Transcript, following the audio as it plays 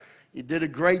You did a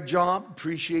great job.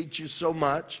 Appreciate you so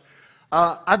much.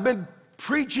 I've been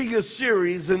preaching a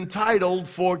series entitled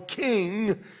For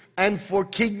King and for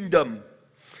Kingdom.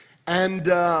 And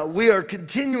we are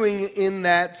continuing in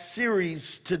that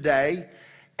series today.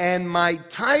 And my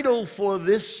title for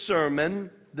this sermon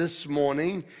this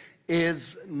morning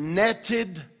is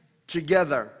Netted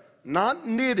Together. Not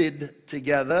knitted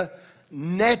together,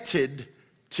 netted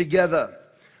together.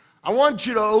 I want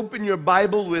you to open your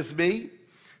Bible with me.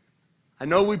 I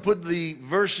know we put the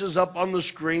verses up on the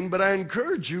screen, but I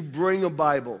encourage you, bring a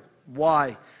Bible.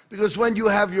 Why? Because when you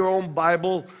have your own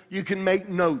Bible, you can make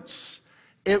notes.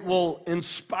 It will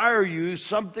inspire you.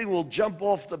 Something will jump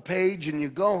off the page and you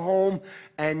go home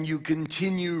and you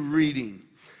continue reading.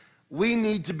 We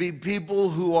need to be people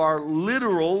who are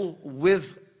literal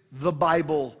with the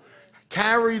Bible.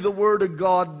 Carry the Word of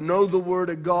God, know the Word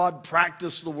of God,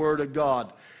 practice the Word of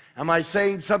God. Am I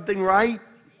saying something right?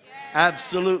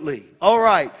 Absolutely. All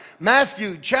right.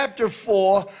 Matthew chapter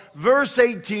 4, verse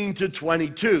 18 to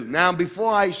 22. Now,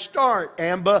 before I start,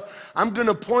 Amber, I'm going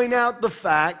to point out the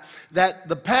fact that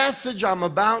the passage I'm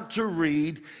about to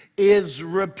read is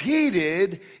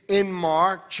repeated in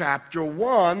Mark chapter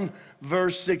 1,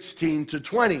 verse 16 to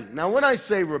 20. Now, when I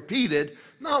say repeated,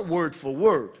 not word for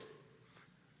word.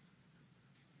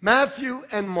 Matthew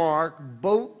and Mark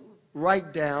both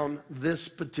write down this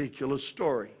particular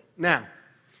story. Now,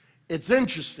 it's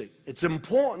interesting. It's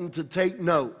important to take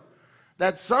note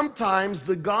that sometimes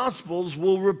the Gospels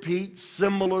will repeat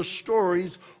similar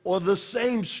stories or the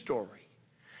same story.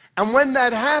 And when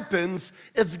that happens,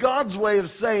 it's God's way of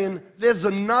saying, there's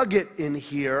a nugget in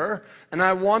here, and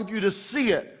I want you to see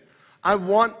it. I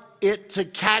want it to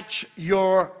catch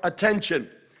your attention.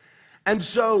 And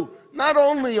so, not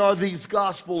only are these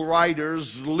Gospel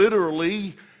writers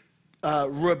literally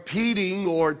repeating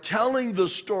or telling the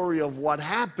story of what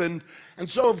happened. And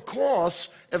so, of course,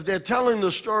 if they're telling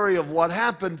the story of what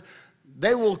happened,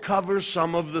 they will cover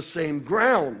some of the same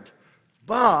ground.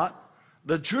 But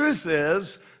the truth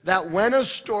is that when a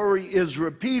story is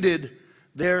repeated,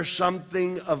 there's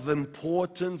something of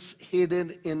importance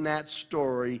hidden in that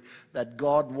story that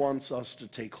God wants us to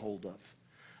take hold of.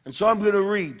 And so I'm going to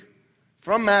read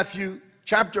from Matthew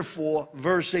chapter 4,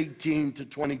 verse 18 to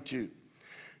 22.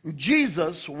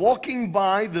 Jesus, walking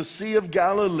by the Sea of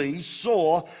Galilee,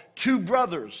 saw two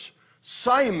brothers,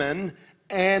 Simon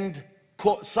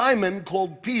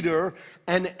called Peter,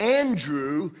 and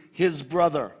Andrew, his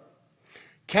brother,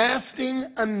 casting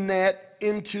a net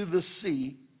into the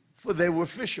sea, for they were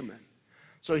fishermen.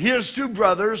 So here's two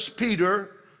brothers, Peter,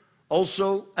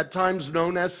 also at times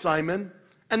known as Simon,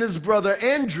 and his brother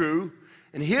Andrew,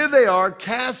 and here they are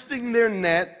casting their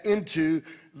net into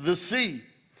the sea,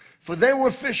 for they were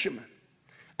fishermen.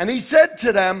 And he said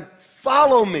to them,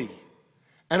 "Follow me,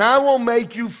 and I will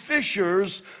make you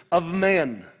fishers of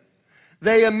men."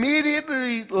 They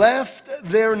immediately left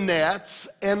their nets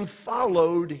and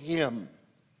followed him.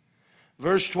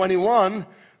 Verse 21,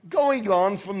 going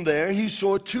on from there, he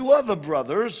saw two other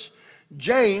brothers,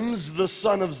 James, the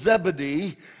son of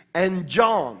Zebedee, and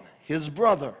John, his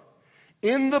brother,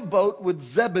 in the boat with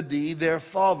Zebedee, their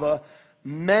father,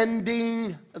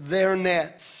 mending their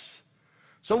nets.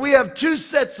 So we have two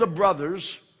sets of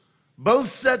brothers. Both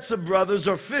sets of brothers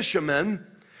are fishermen.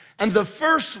 And the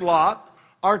first lot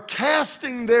are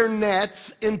casting their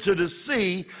nets into the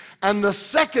sea. And the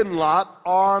second lot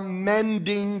are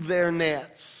mending their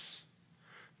nets.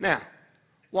 Now,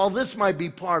 while this might be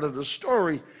part of the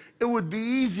story, it would be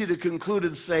easy to conclude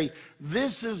and say,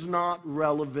 this is not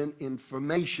relevant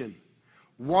information.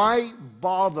 Why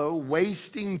bother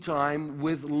wasting time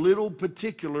with little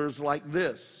particulars like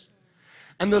this?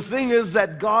 And the thing is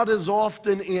that God is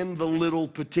often in the little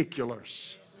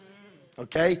particulars.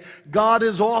 Okay? God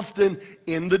is often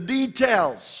in the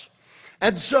details.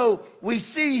 And so we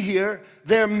see here,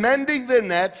 they're mending their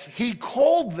nets. He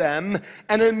called them,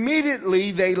 and immediately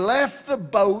they left the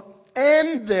boat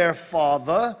and their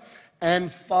father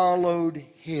and followed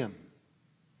him.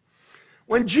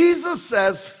 When Jesus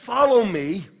says, "Follow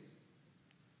me,"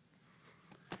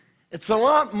 it's a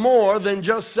lot more than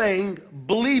just saying,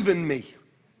 "Believe in me."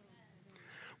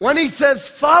 When he says,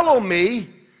 "Follow me,"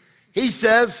 he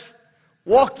says,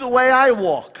 "Walk the way I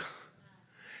walk."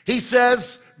 He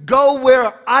says, "Go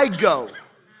where I go."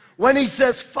 When he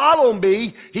says, "Follow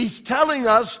me," he's telling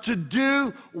us to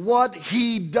do what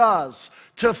he does.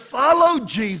 To follow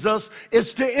Jesus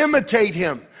is to imitate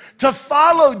him. To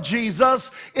follow Jesus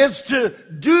is to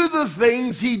do the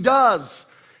things he does.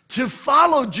 To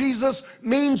follow Jesus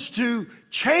means to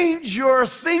change your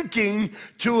thinking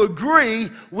to agree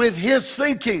with his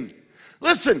thinking.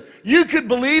 Listen, you could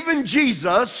believe in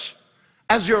Jesus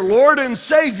as your Lord and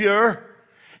Savior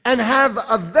and have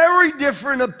a very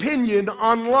different opinion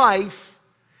on life,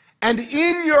 and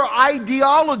in your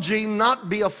ideology not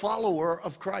be a follower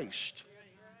of Christ.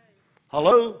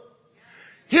 Hello?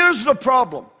 Here's the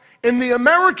problem. In the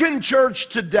American church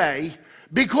today,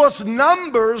 because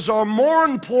numbers are more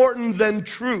important than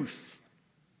truth.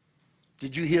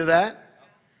 Did you hear that?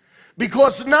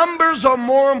 Because numbers are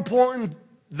more important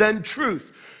than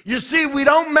truth. You see, we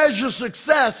don't measure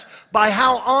success by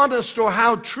how honest or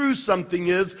how true something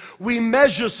is. We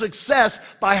measure success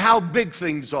by how big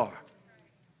things are.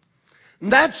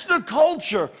 And that's the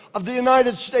culture of the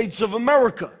United States of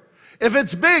America. If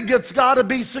it's big, it's got to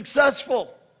be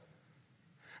successful.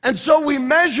 And so we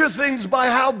measure things by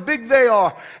how big they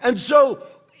are. And so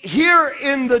here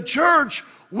in the church,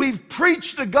 we've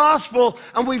preached the gospel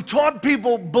and we've taught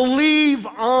people, believe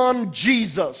on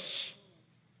Jesus.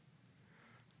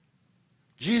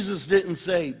 Jesus didn't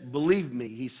say, believe me.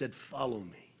 He said, follow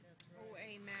me. Oh,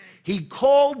 amen. He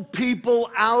called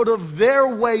people out of their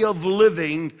way of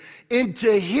living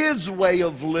into his way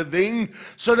of living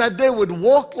so that they would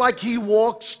walk like he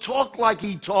walks, talk like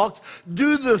he talks,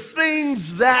 do the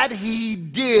things that he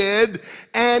did,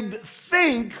 and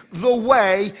think the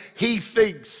way he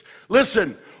thinks.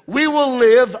 Listen, we will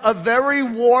live a very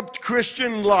warped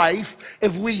Christian life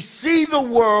if we see the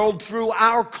world through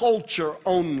our culture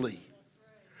only.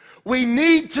 We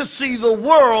need to see the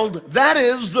world, that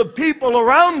is, the people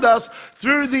around us,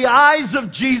 through the eyes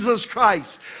of Jesus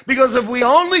Christ. Because if we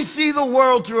only see the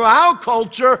world through our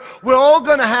culture, we're all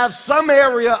going to have some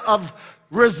area of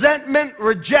resentment,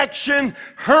 rejection,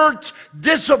 hurt,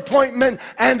 disappointment,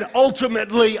 and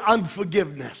ultimately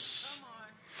unforgiveness.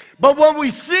 But when we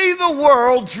see the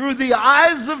world through the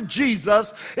eyes of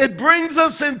Jesus, it brings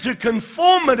us into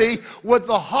conformity with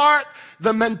the heart,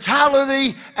 the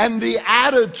mentality, and the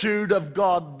attitude of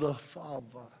God the Father.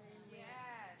 Yes.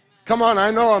 Come on, I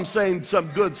know I'm saying some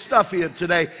good stuff here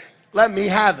today. Let me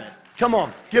have it. Come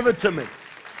on, give it to me.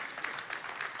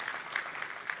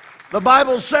 The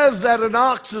Bible says that an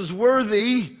ox is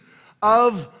worthy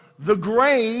of the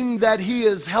grain that he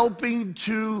is helping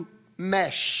to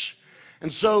mesh.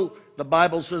 And so the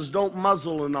Bible says don't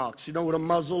muzzle an ox. You know what a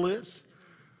muzzle is?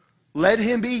 Let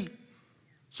him eat.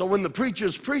 So when the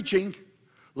preacher's preaching,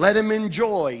 let him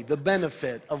enjoy the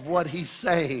benefit of what he's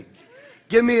saying.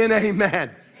 Give me an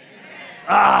amen.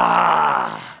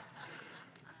 Ah!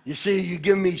 You see, you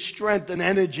give me strength and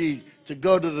energy to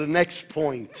go to the next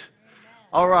point.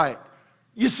 All right.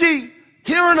 You see,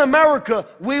 here in America,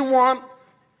 we want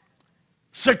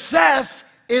success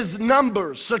is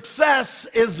numbers. Success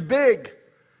is big.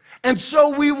 And so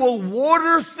we will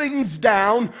water things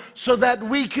down so that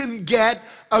we can get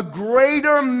a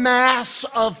greater mass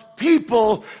of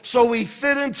people so we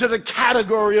fit into the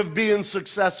category of being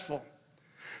successful.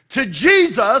 To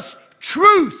Jesus,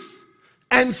 truth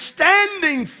and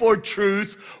standing for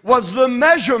truth was the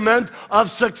measurement of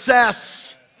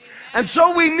success. And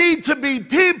so we need to be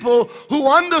people who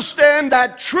understand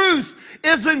that truth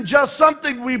isn't just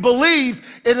something we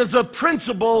believe, it is a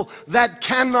principle that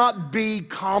cannot be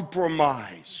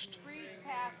compromised. Preach,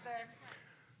 Pastor.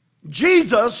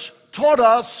 Jesus taught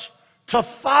us to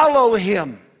follow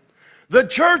him. The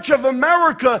Church of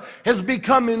America has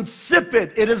become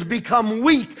insipid. It has become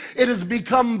weak. It has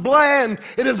become bland.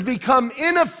 It has become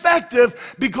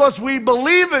ineffective because we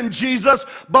believe in Jesus,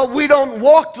 but we don't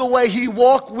walk the way he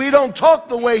walked. We don't talk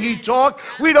the way he talked.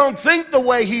 We don't think the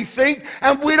way he thinks.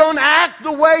 And we don't act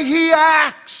the way he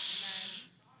acts.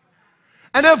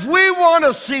 And if we want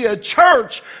to see a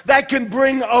church that can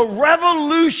bring a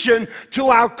revolution to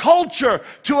our culture,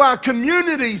 to our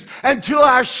communities, and to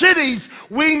our cities,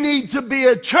 we need to be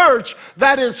a church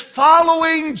that is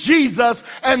following Jesus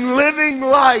and living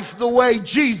life the way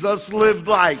Jesus lived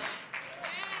life.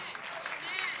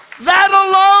 That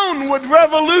alone would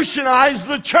revolutionize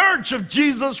the church of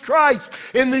Jesus Christ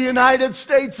in the United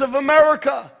States of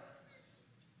America.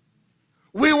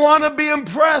 We want to be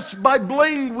impressed by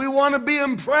bling. We want to be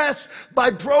impressed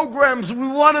by programs. We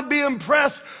want to be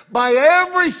impressed by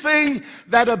everything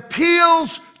that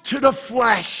appeals to the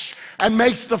flesh and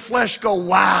makes the flesh go,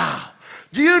 wow.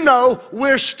 Do you know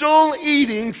we're still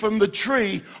eating from the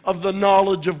tree of the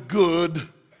knowledge of good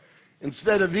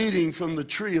instead of eating from the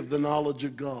tree of the knowledge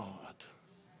of God?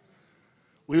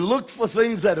 We look for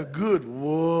things that are good.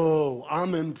 Whoa,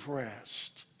 I'm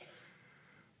impressed.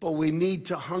 But we need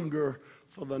to hunger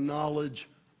for the knowledge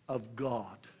of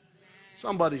God.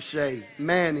 Somebody say,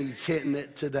 man, he's hitting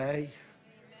it today.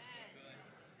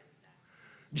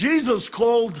 Jesus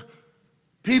called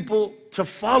people to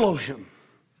follow him.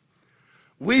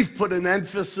 We've put an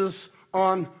emphasis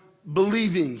on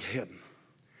believing him.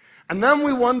 And then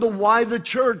we wonder why the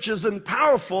church isn't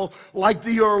powerful like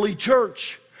the early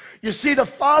church. You see, to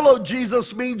follow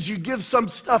Jesus means you give some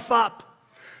stuff up.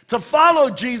 To follow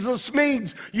Jesus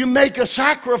means you make a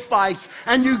sacrifice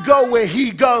and you go where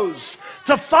he goes.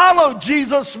 To follow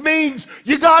Jesus means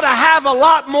you got to have a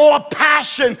lot more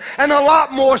passion and a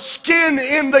lot more skin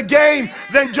in the game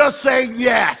than just saying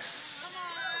yes.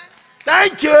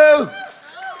 Thank you.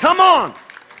 Come on.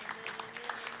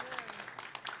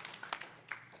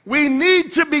 We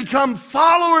need to become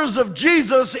followers of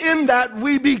Jesus in that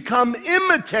we become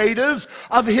imitators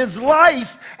of his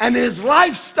life and his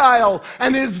lifestyle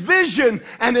and his vision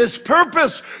and his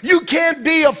purpose. You can't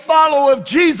be a follower of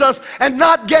Jesus and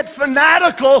not get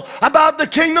fanatical about the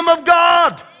kingdom of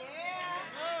God.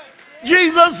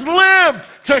 Jesus lived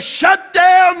to shut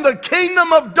down the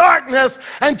kingdom of darkness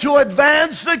and to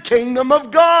advance the kingdom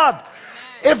of God.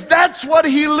 If that's what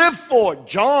he lived for,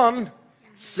 John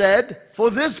said, for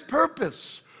this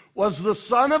purpose was the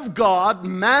Son of God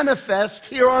manifest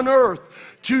here on earth,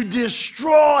 to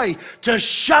destroy, to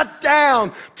shut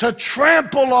down, to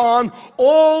trample on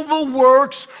all the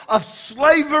works of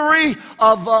slavery,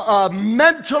 of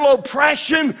mental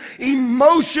oppression,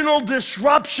 emotional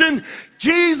disruption.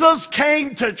 Jesus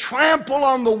came to trample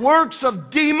on the works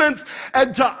of demons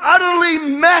and to utterly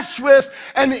mess with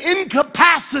and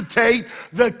incapacitate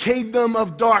the kingdom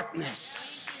of darkness.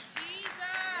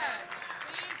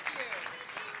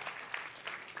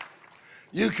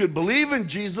 You could believe in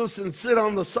Jesus and sit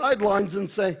on the sidelines and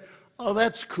say, oh,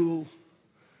 that's cool.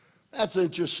 That's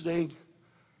interesting.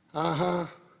 Uh-huh.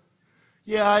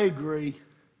 Yeah, I agree.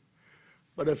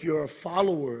 But if you're a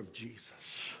follower of Jesus,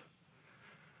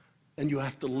 then you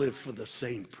have to live for the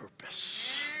same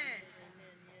purpose.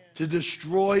 To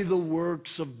destroy the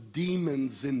works of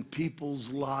demons in people's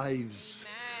lives.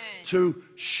 To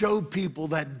show people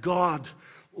that God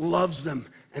loves them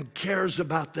and cares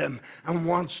about them and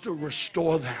wants to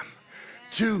restore them.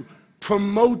 To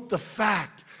promote the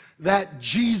fact that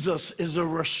Jesus is a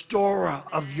restorer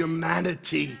of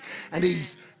humanity and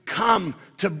he's come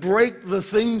to break the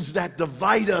things that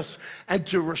divide us and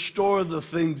to restore the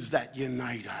things that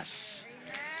unite us.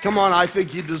 Come on, I think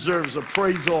he deserves a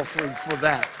praise offering for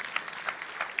that.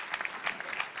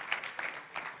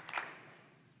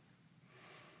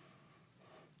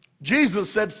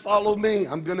 Jesus said, follow me.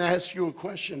 I'm going to ask you a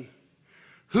question.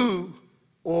 Who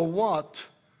or what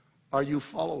are you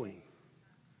following?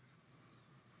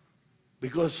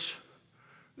 Because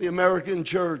the American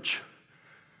church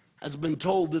has been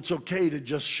told it's okay to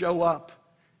just show up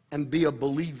and be a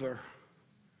believer.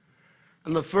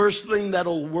 And the first thing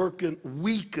that'll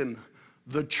weaken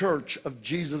the church of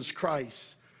Jesus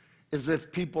Christ is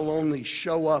if people only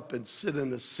show up and sit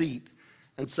in a seat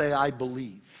and say, I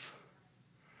believe.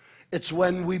 It's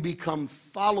when we become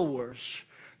followers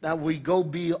that we go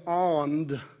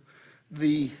beyond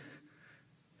the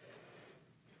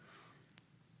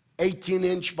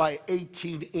 18-inch by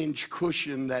 18-inch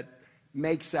cushion that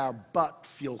makes our butt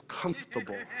feel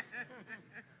comfortable.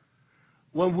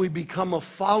 When we become a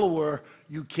follower,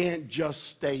 you can't just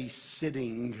stay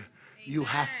sitting. You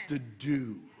have to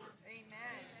do.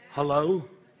 Hello?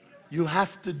 You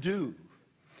have to do.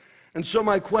 And so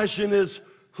my question is,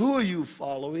 who are you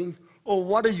following, or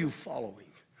what are you following?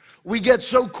 We get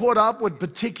so caught up with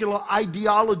particular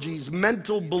ideologies,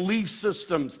 mental belief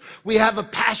systems. We have a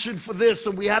passion for this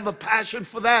and we have a passion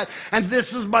for that. And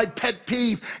this is my pet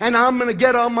peeve and I'm going to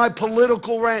get on my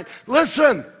political rant.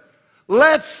 Listen,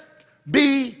 let's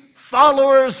be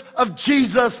followers of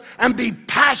Jesus and be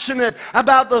passionate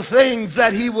about the things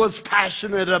that he was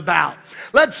passionate about.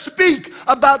 Let's speak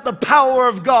about the power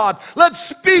of God. Let's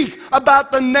speak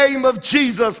about the name of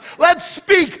Jesus. Let's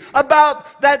speak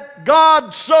about that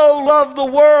God so loved the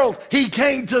world. He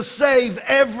came to save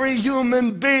every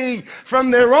human being from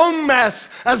their own mess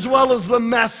as well as the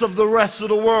mess of the rest of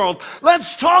the world.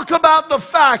 Let's talk about the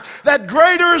fact that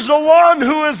greater is the one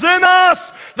who is in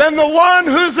us than the one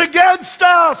who's against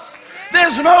us.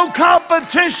 There's no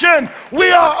competition.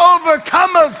 We are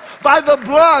overcomers by the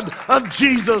blood of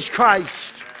Jesus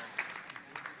Christ.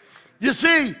 You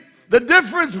see, the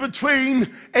difference between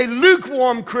a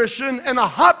lukewarm Christian and a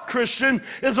hot Christian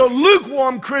is a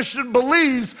lukewarm Christian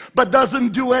believes but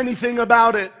doesn't do anything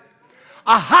about it.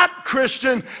 A hot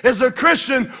Christian is a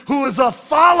Christian who is a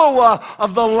follower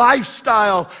of the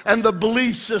lifestyle and the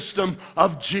belief system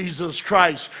of Jesus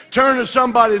Christ. Turn to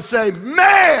somebody and say,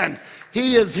 man,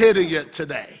 he is hitting it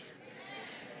today.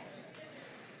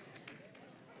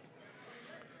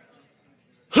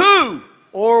 Who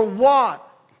or what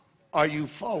are you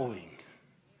following?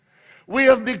 We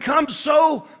have become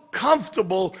so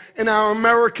comfortable in our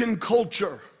American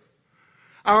culture.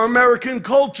 Our American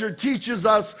culture teaches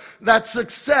us that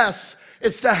success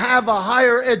is to have a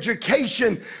higher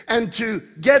education and to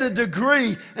get a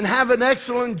degree and have an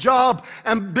excellent job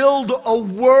and build a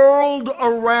world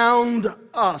around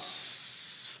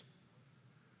us.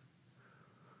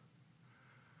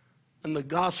 And the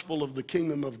gospel of the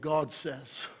kingdom of God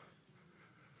says,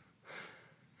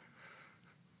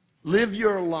 live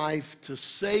your life to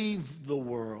save the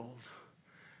world,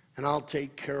 and I'll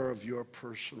take care of your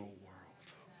personal world.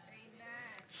 Amen.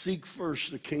 Seek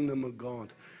first the kingdom of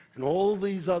God. And all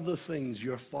these other things,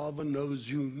 your Father knows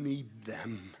you need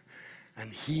them,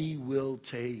 and He will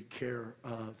take care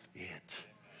of it.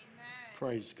 Amen.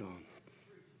 Praise God.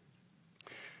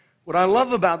 What I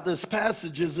love about this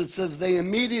passage is it says they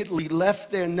immediately left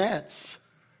their nets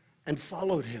and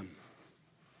followed Him.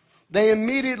 They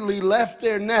immediately left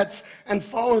their nets and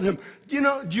followed Him.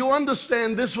 Do you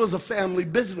understand this was a family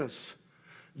business?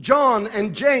 John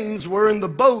and James were in the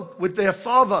boat with their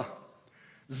father,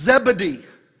 Zebedee.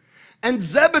 And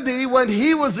Zebedee, when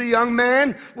he was a young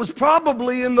man, was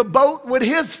probably in the boat with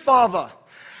his father.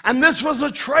 And this was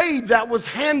a trade that was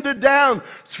handed down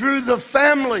through the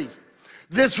family.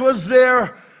 This was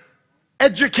their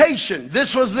education.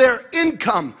 This was their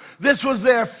income. This was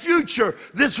their future.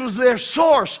 This was their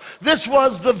source. This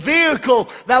was the vehicle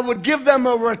that would give them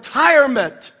a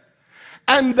retirement.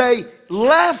 And they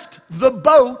left the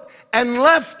boat and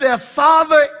left their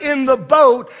father in the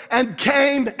boat and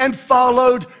came and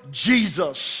followed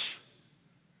Jesus.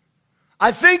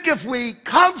 I think if we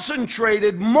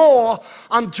concentrated more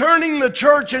on turning the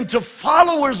church into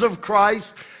followers of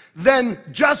Christ than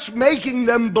just making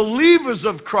them believers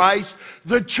of Christ,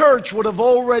 the church would have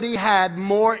already had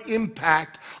more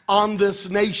impact on this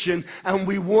nation and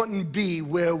we wouldn't be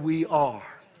where we are.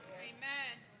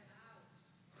 Amen.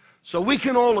 So we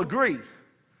can all agree,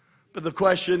 but the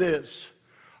question is,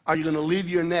 are you going to leave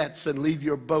your nets and leave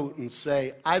your boat and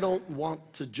say, I don't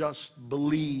want to just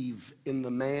believe in the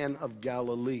man of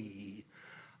Galilee.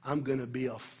 I'm going to be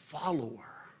a follower.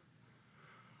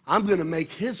 I'm going to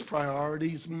make his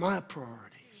priorities my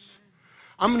priorities.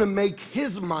 I'm going to make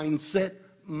his mindset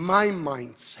my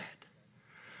mindset.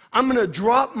 I'm going to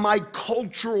drop my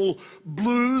cultural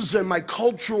blues and my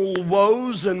cultural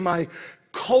woes and my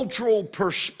cultural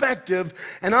perspective,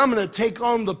 and I'm going to take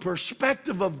on the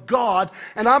perspective of God,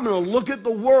 and I'm going to look at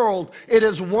the world. It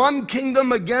is one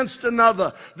kingdom against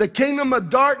another. The kingdom of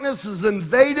darkness has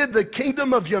invaded the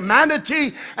kingdom of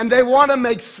humanity, and they want to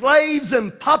make slaves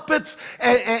and puppets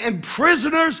and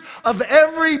prisoners of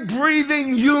every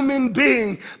breathing human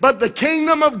being. But the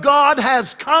kingdom of God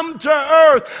has come to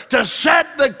earth to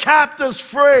set the captives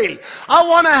free. I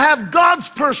want to have God's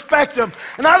perspective,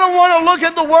 and I don't want to look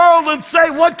at the world and say,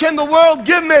 what can the world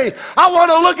give me? I want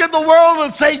to look at the world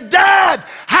and say, Dad,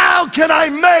 how can I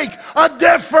make a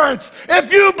difference?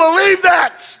 If you believe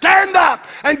that, stand up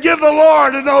and give the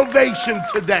Lord an ovation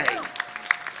today.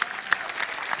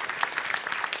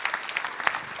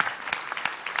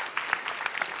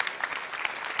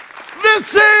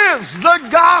 This is the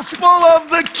gospel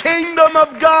of the kingdom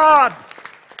of God.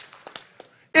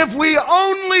 If we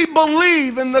only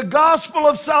believe in the gospel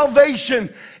of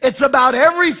salvation, it's about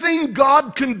everything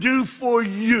God can do for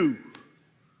you.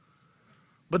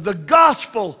 But the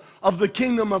gospel of the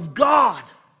kingdom of God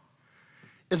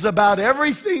is about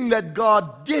everything that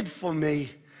God did for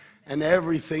me and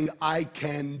everything I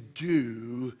can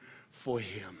do for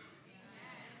Him.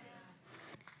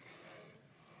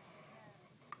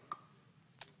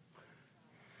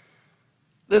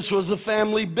 This was a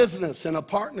family business and a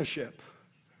partnership.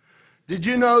 Did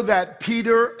you know that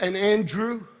Peter and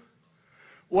Andrew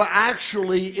were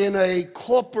actually in a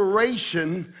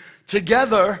corporation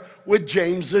together with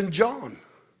James and John?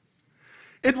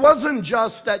 It wasn't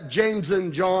just that James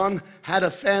and John had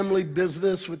a family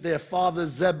business with their father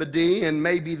Zebedee and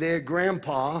maybe their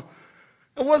grandpa.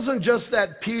 It wasn't just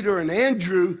that Peter and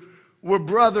Andrew were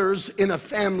brothers in a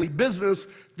family business.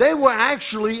 They were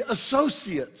actually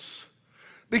associates.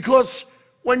 Because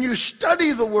when you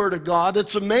study the Word of God,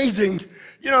 it's amazing.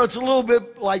 You know, it's a little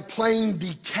bit like playing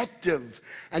detective,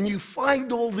 and you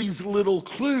find all these little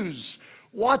clues.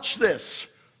 Watch this.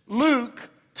 Luke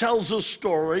tells a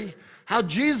story how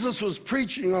Jesus was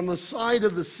preaching on the side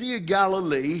of the Sea of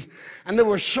Galilee, and there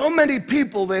were so many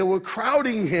people, they were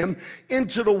crowding him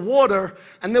into the water,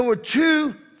 and there were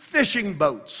two fishing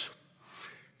boats.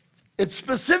 It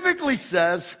specifically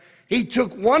says he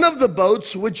took one of the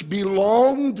boats which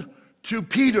belonged to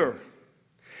Peter.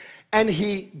 And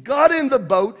he got in the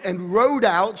boat and rowed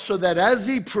out so that as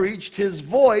he preached, his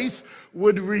voice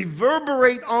would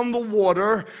reverberate on the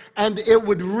water and it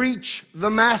would reach the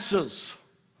masses.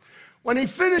 When he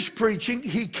finished preaching,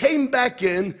 he came back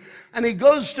in and he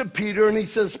goes to Peter and he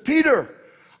says, Peter,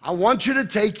 I want you to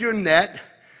take your net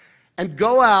and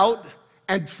go out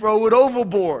and throw it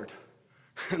overboard.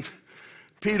 And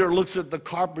Peter looks at the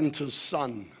carpenter's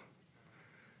son.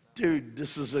 Dude,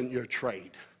 this isn't your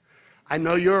trade. I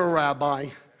know you're a rabbi.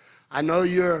 I know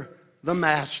you're the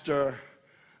master.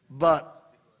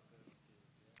 But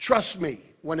trust me,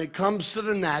 when it comes to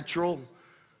the natural,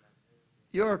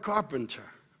 you're a carpenter.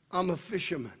 I'm a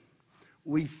fisherman.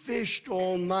 We fished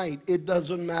all night. It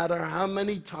doesn't matter how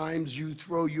many times you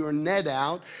throw your net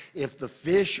out. If the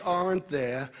fish aren't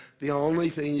there, the only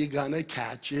thing you're going to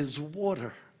catch is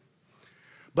water.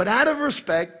 But out of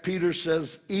respect, Peter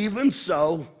says, even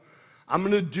so, I'm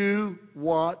going to do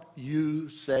what you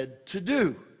said to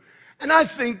do. And I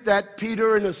think that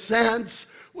Peter, in a sense,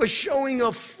 was showing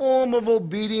a form of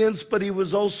obedience, but he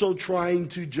was also trying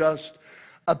to just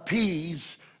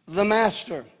appease the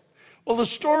master. Well, the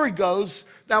story goes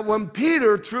that when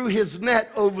Peter threw his net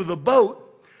over the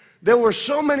boat, there were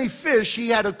so many fish, he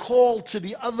had a call to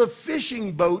the other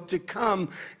fishing boat to come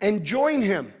and join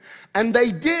him. And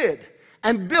they did.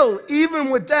 And Bill, even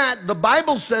with that, the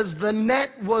Bible says the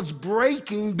net was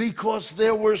breaking because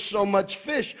there were so much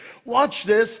fish. Watch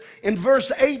this. In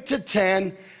verse 8 to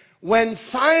 10, when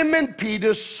Simon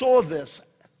Peter saw this,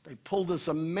 they pulled this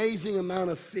amazing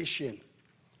amount of fish in.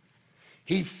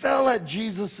 He fell at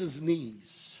Jesus'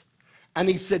 knees and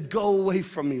he said, go away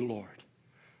from me, Lord.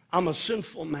 I'm a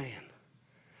sinful man.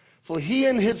 For he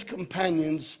and his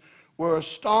companions were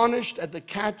astonished at the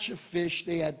catch of fish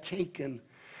they had taken,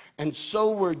 and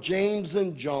so were James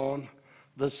and John,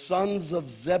 the sons of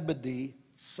Zebedee,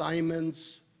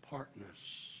 Simon's partners.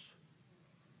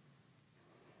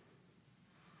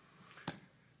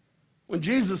 When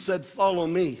Jesus said, follow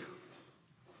me,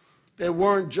 they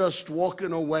weren't just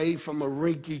walking away from a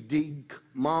rinky-dink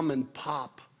mom and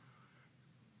pop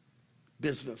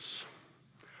business.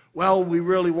 Well, we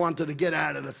really wanted to get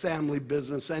out of the family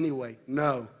business anyway.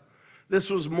 No, this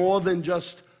was more than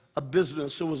just a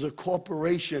business. It was a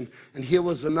corporation, and here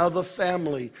was another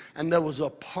family, and there was a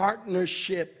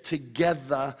partnership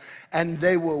together, and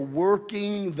they were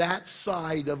working that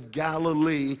side of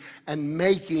Galilee and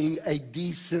making a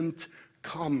decent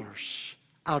commerce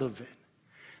out of it.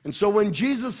 And so when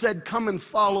Jesus said, come and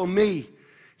follow me,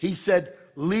 he said,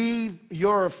 leave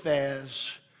your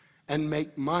affairs and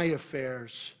make my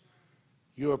affairs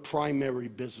your primary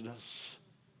business.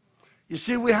 You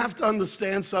see, we have to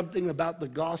understand something about the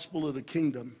gospel of the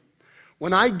kingdom.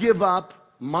 When I give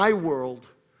up my world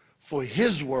for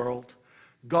his world,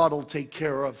 God will take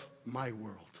care of my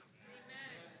world.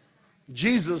 Amen.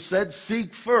 Jesus said,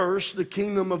 seek first the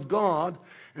kingdom of God,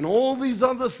 and all these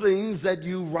other things that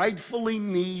you rightfully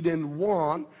need and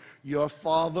want, your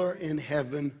Father in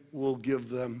heaven will give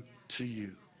them to you.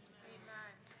 Amen.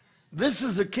 This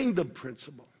is a kingdom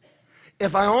principle.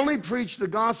 If I only preach the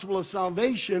gospel of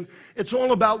salvation, it's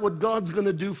all about what God's going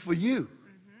to do for you.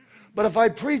 But if I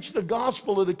preach the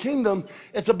gospel of the kingdom,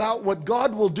 it's about what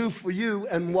God will do for you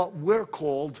and what we're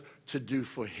called to do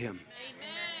for him. Amen.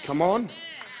 Come on. Amen.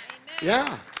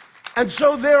 Yeah. And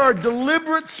so there are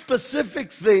deliberate,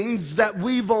 specific things that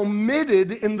we've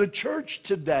omitted in the church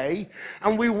today,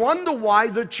 and we wonder why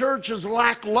the church is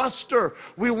lackluster.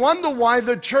 We wonder why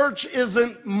the church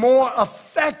isn't more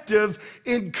effective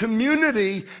in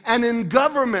community and in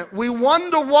government. We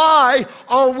wonder why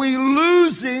are we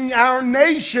losing our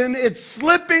nation? It's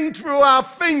slipping through our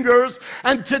fingers,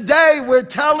 and today we're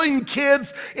telling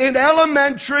kids in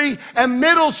elementary and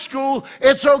middle school,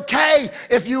 it's okay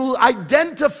if you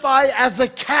identify as a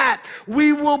cat,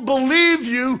 we will believe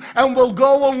you and will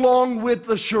go along with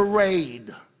the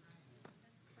charade.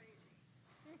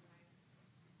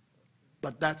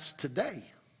 But that's today.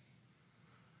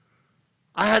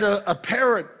 I had a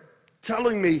parent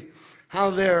telling me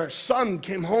how their son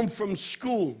came home from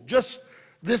school just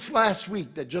this last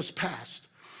week that just passed.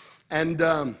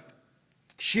 And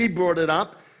she brought it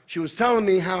up. She was telling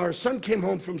me how her son came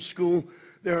home from school.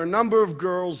 There are a number of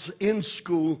girls in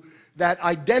school that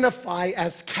identify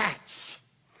as cats.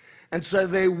 And so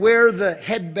they wear the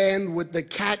headband with the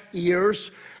cat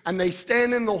ears, and they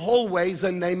stand in the hallways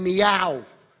and they meow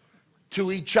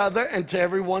to each other and to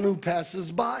everyone who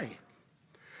passes by.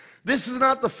 This is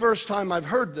not the first time I've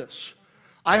heard this.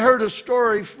 I heard a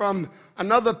story from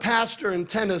another pastor in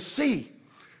Tennessee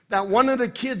that one of the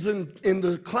kids in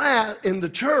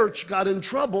the church got in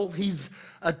trouble. He's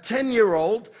a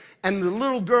 10-year-old, and the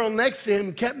little girl next to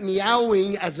him kept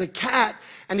meowing as a cat,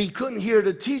 and he couldn't hear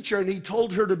the teacher, and he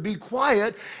told her to be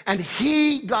quiet, and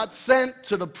he got sent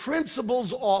to the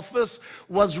principal's office,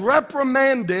 was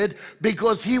reprimanded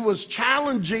because he was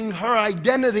challenging her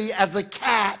identity as a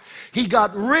cat. He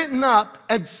got written up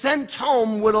and sent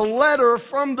home with a letter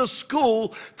from the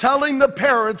school telling the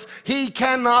parents he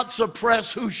cannot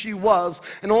suppress who she was,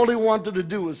 and all he wanted to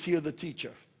do was hear the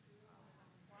teacher.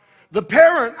 The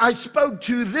parent I spoke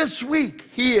to this week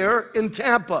here in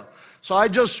Tampa. So I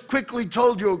just quickly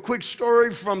told you a quick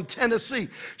story from Tennessee.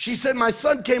 She said, my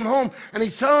son came home and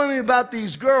he's telling me about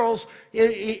these girls,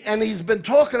 and he's been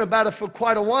talking about it for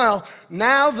quite a while.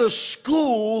 Now the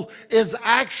school is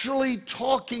actually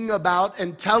talking about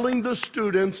and telling the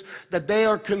students that they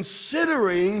are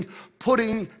considering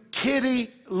putting kitty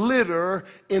litter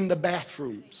in the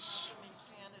bathrooms.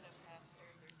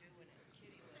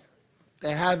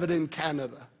 They have it in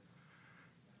Canada.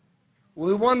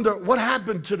 We wonder what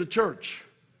happened to the church.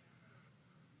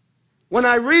 When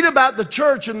I read about the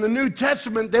church in the New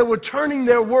Testament, they were turning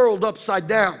their world upside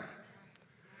down.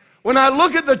 When I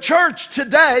look at the church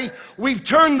today, we've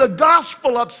turned the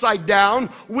gospel upside down.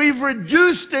 We've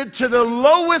reduced it to the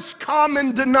lowest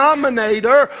common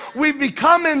denominator. We've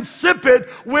become insipid.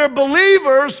 We're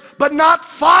believers, but not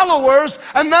followers.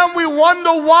 And then we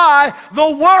wonder why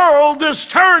the world is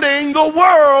turning the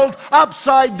world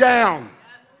upside down.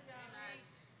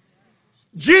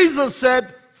 Jesus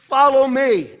said, follow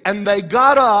me. And they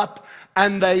got up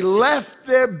and they left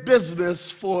their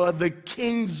business for the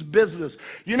king's business.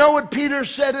 You know what Peter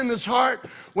said in his heart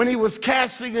when he was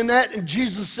casting a net and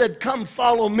Jesus said, come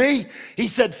follow me? He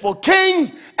said, for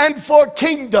king and for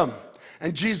kingdom.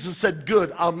 And Jesus said,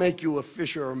 good, I'll make you a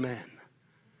fisher of men.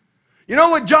 You know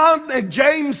what John and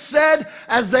James said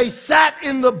as they sat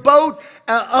in the boat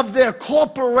of their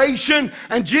corporation,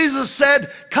 and Jesus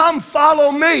said, come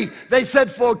follow me. They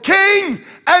said, for king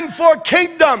and for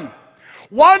kingdom.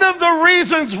 One of the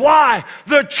reasons why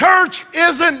the church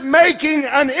isn't making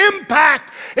an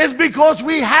impact is because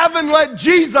we haven't let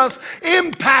Jesus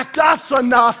impact us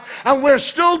enough, and we're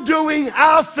still doing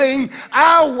our thing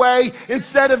our way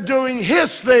instead of doing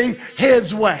his thing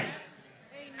his way.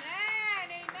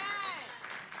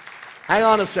 Hang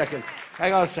on a second.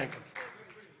 Hang on a second.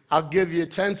 I'll give you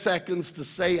 10 seconds to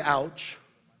say ouch.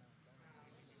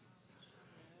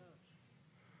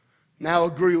 Now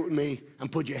agree with me and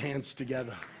put your hands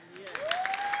together.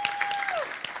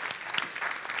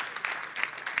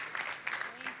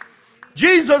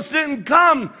 Jesus didn't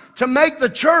come to make the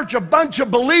church a bunch of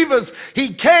believers.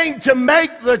 He came to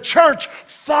make the church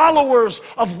followers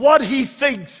of what he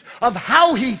thinks, of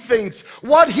how he thinks,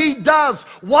 what he does,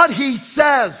 what he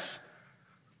says.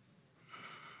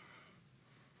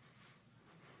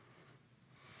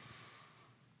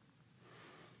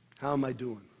 How am I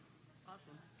doing?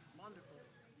 Awesome. Wonderful.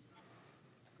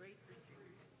 Great preaching.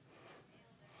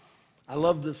 I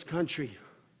love this country.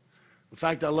 In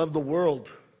fact, I love the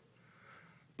world.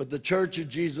 But the Church of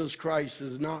Jesus Christ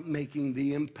is not making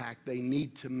the impact they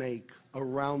need to make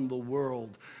around the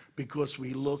world because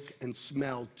we look and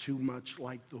smell too much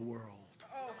like the world.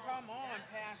 Oh, come on,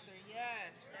 Pastor. Yes,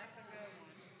 that's a good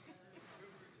one.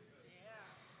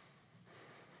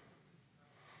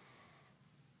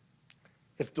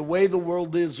 If the way the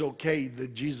world is okay,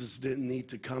 then Jesus didn't need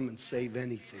to come and save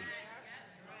anything.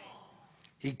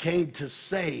 He came to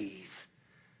save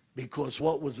because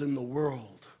what was in the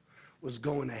world was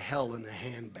going to hell in a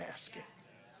handbasket.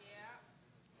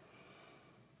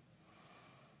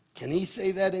 Can he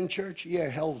say that in church? Yeah,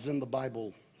 hell's in the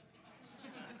Bible.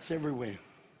 It's everywhere.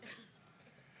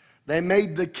 They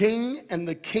made the king and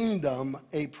the kingdom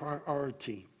a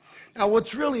priority. Now,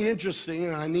 what's really interesting,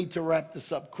 and I need to wrap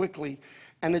this up quickly,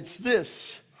 and it's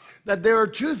this, that there are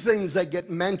two things that get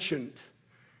mentioned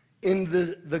in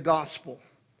the gospel.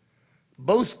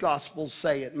 Both gospels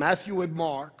say it, Matthew and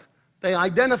Mark. They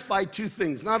identify two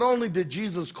things. Not only did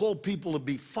Jesus call people to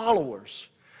be followers,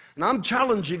 and I'm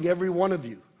challenging every one of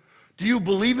you. Do you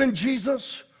believe in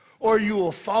Jesus or are you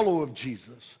a follower of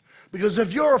Jesus? Because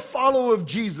if you're a follower of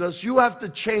Jesus, you have to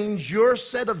change your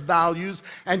set of values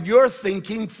and your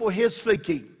thinking for his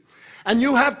thinking. And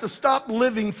you have to stop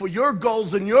living for your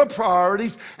goals and your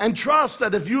priorities and trust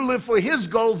that if you live for his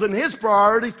goals and his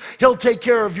priorities, he'll take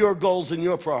care of your goals and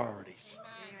your priorities.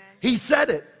 He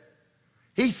said it.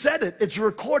 He said it. It's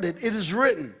recorded. It is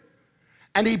written.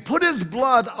 And he put his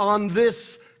blood on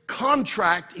this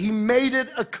contract. He made it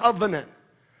a covenant.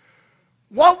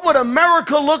 What would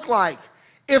America look like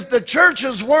if the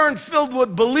churches weren't filled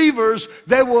with believers?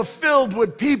 They were filled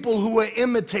with people who were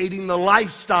imitating the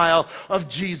lifestyle of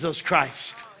Jesus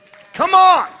Christ. Come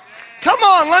on. Come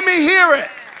on, let me hear it.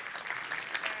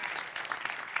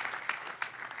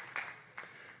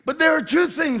 But there are two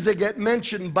things that get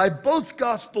mentioned by both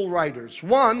gospel writers.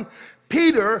 One,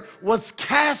 Peter was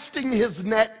casting his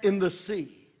net in the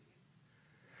sea.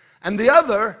 And the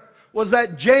other was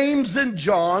that James and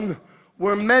John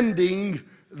were mending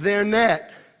their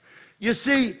net. You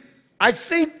see, I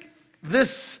think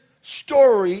this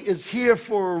story is here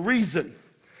for a reason.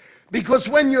 Because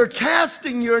when you're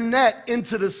casting your net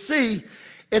into the sea,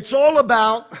 it's all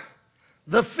about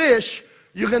the fish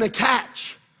you're going to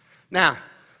catch. Now,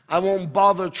 I won't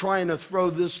bother trying to throw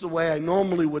this the way I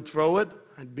normally would throw it.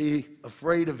 I'd be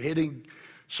afraid of hitting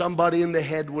somebody in the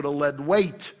head with a lead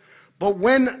weight. But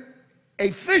when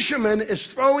a fisherman is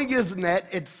throwing his net,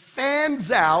 it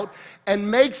fans out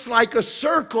and makes like a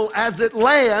circle as it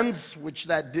lands, which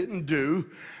that didn't do,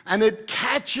 and it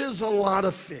catches a lot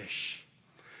of fish.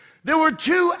 There were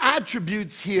two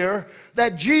attributes here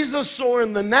that Jesus saw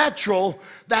in the natural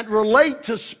that relate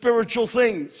to spiritual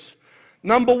things.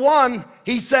 Number one,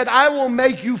 he said, I will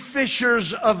make you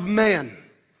fishers of men.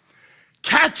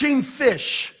 Catching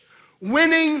fish,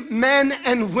 winning men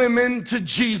and women to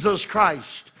Jesus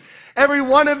Christ. Every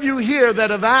one of you here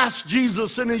that have asked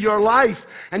Jesus into your life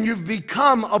and you've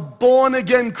become a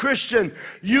born-again Christian,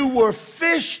 you were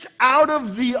fished out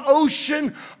of the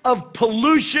ocean of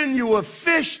pollution. You were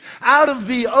fished out of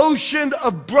the ocean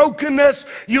of brokenness.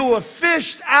 You were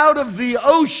fished out of the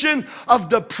ocean of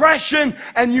depression,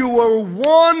 and you were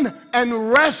won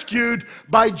and rescued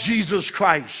by Jesus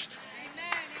Christ.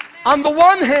 On the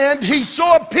one hand, he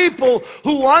saw people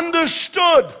who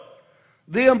understood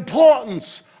the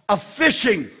importance of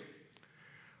fishing.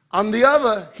 On the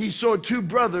other, he saw two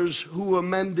brothers who were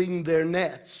mending their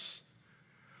nets.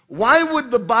 Why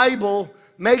would the Bible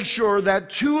make sure that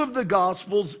two of the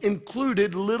Gospels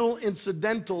included little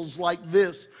incidentals like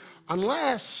this?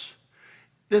 Unless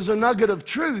there's a nugget of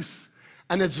truth,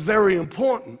 and it's very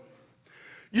important.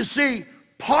 You see,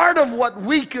 part of what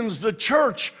weakens the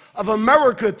church of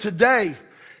America today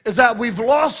is that we've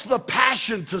lost the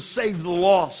passion to save the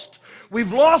lost.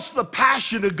 We've lost the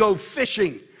passion to go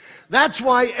fishing. That's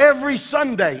why every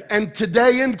Sunday, and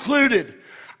today included,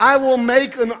 I will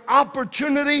make an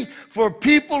opportunity for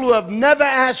people who have never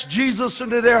asked Jesus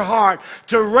into their heart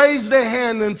to raise their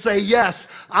hand and say, yes,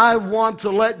 I want to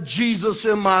let Jesus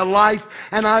in my life,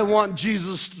 and I want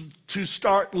Jesus to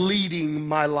start leading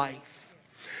my life.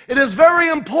 It is very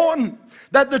important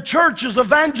that the church is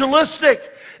evangelistic.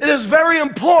 It is very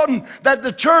important that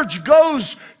the church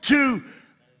goes to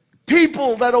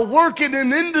people that are working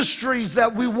in industries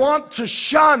that we want to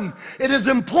shun. It is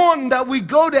important that we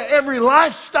go to every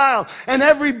lifestyle and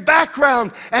every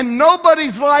background, and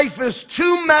nobody's life is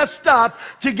too messed up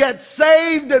to get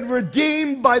saved and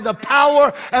redeemed by the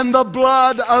power and the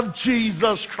blood of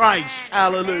Jesus Christ.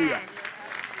 Hallelujah.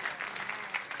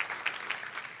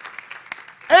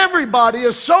 Everybody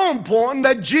is so important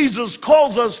that Jesus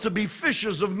calls us to be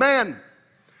fishers of men.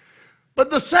 But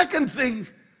the second thing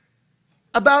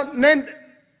about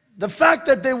the fact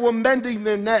that they were mending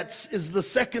their nets is the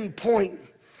second point.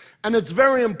 And it's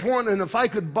very important. And if I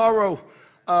could borrow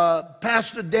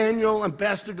Pastor Daniel and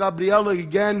Pastor Gabriela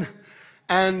again,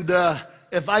 and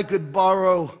if I could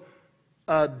borrow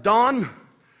Dawn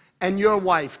and your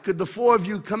wife, could the four of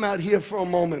you come out here for a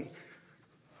moment?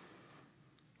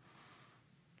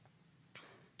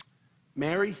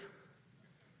 Mary?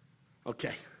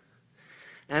 Okay.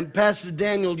 And Pastor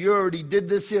Daniel, you already did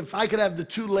this here. If I could have the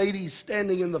two ladies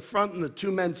standing in the front and the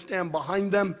two men stand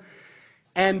behind them.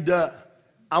 And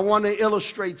I want to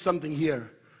illustrate something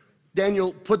here.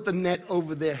 Daniel, put the net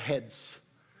over their heads.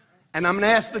 And I'm going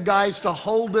to ask the guys to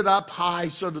hold it up high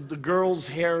so that the girls'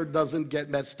 hair doesn't get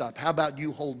messed up. How about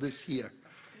you hold this here?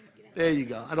 There you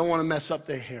go. I don't want to mess up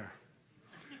their hair.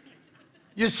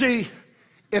 You see,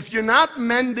 if you're not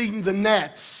mending the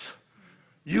nets,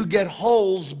 you get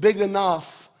holes big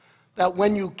enough that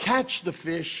when you catch the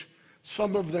fish,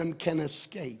 some of them can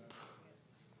escape.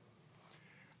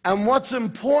 And what's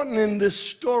important in this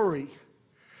story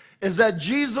is that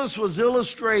Jesus was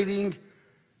illustrating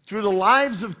through the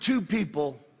lives of two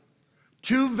people,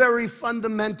 two very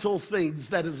fundamental things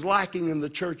that is lacking in the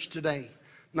church today.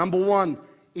 Number one,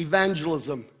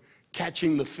 evangelism,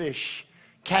 catching the fish,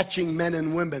 catching men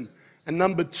and women. And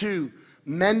number two,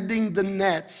 mending the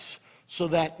nets so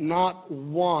that not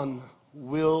one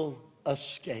will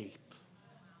escape.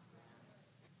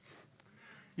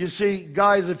 You see,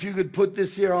 guys, if you could put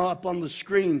this here up on the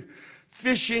screen,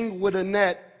 fishing with a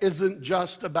net isn't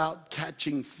just about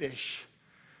catching fish.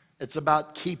 It's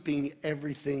about keeping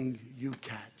everything you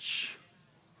catch.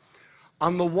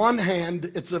 On the one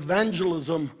hand, it's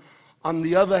evangelism. On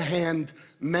the other hand,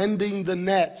 mending the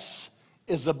nets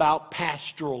is about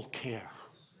pastoral care.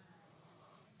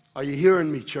 Are you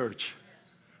hearing me, church?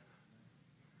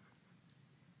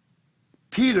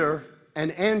 Peter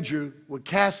and Andrew were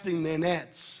casting their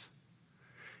nets.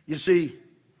 You see,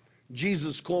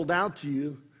 Jesus called out to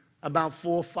you about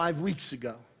 4 or 5 weeks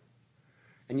ago.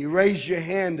 And you raised your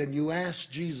hand and you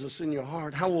asked Jesus in your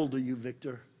heart, how old are you,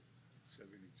 Victor?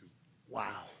 72.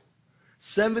 Wow.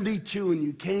 72, and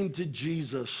you came to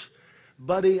Jesus.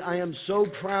 Buddy, I am so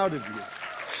proud of you.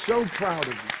 So proud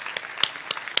of you.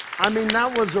 I mean,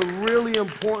 that was a really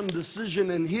important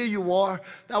decision, and here you are.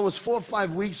 That was 4 or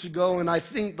 5 weeks ago, and I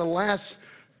think the last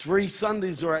 3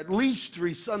 Sundays, or at least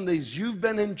 3 Sundays, you've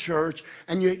been in church,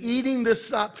 and you're eating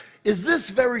this up. Is this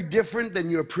very different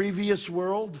than your previous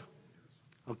world?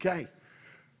 Okay.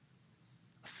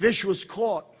 A fish was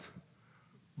caught,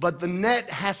 but the net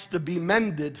has to be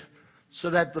mended so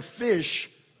that the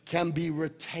fish can be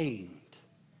retained.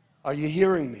 Are you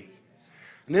hearing me?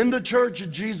 And in the Church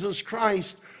of Jesus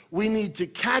Christ, we need to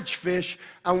catch fish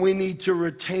and we need to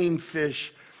retain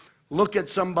fish. Look at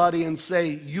somebody and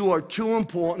say, you are too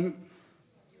important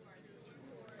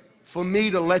for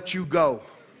me to let you go.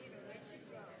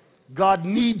 God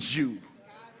needs you.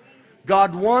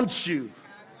 God wants you.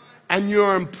 And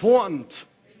you're important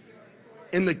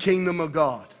in the kingdom of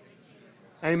God.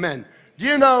 Amen. Do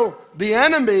you know the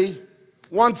enemy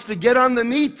wants to get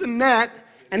underneath the net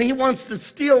and he wants to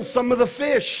steal some of the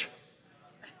fish?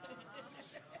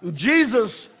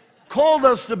 Jesus called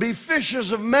us to be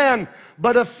fishers of men,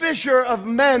 but a fisher of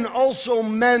men also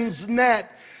mends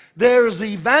net. There is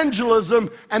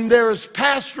evangelism and there is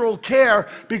pastoral care,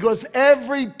 because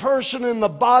every person in the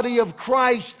body of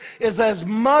Christ is as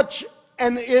much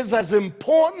and is as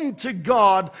important to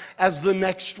God as the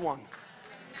next one.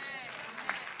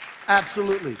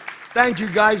 Absolutely. Thank you,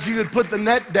 guys. You could put the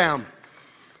net down.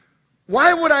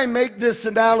 Why would I make this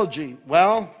analogy?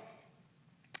 Well,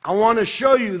 I want to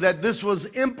show you that this was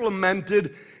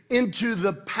implemented into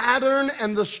the pattern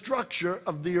and the structure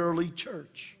of the early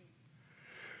church.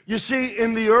 You see,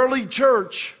 in the early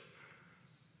church,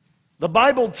 the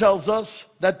Bible tells us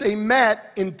that they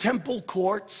met in temple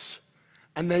courts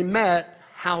and they met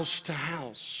house to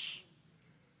house.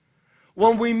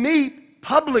 When we meet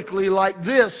publicly like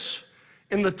this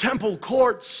in the temple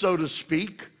courts, so to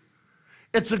speak,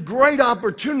 it's a great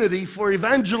opportunity for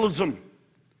evangelism.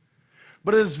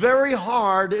 But it's very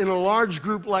hard in a large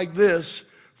group like this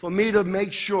for me to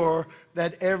make sure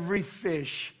that every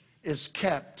fish is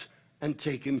kept and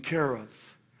taken care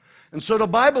of. And so the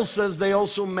Bible says they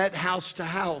also met house to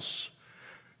house.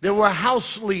 There were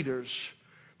house leaders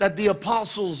that the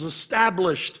apostles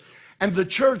established, and the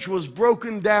church was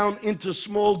broken down into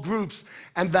small groups,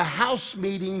 and the house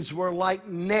meetings were like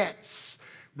nets.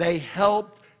 They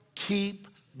helped keep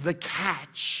the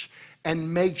catch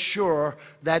and make sure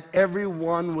that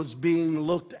everyone was being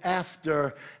looked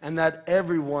after and that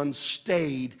everyone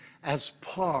stayed as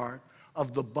part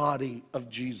of the body of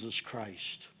Jesus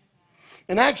Christ.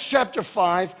 In Acts chapter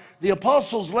 5, the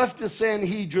apostles left the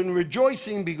Sanhedrin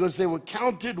rejoicing because they were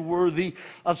counted worthy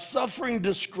of suffering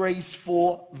disgrace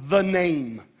for the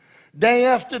name. Day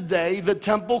after day, the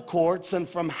temple courts and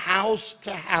from house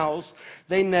to house,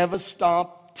 they never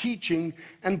stopped teaching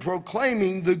and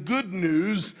proclaiming the good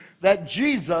news that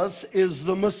Jesus is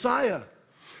the Messiah.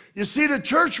 You see, the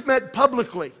church met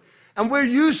publicly, and we're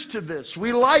used to this.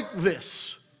 We like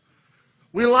this.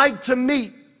 We like to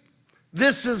meet.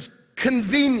 This is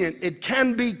convenient. It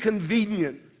can be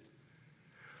convenient.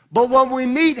 But when we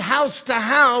meet house to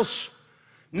house,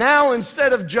 now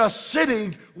instead of just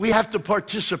sitting, we have to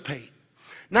participate.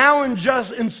 Now,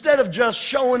 instead of just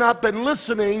showing up and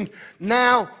listening,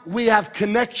 now we have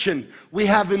connection. We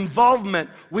have involvement.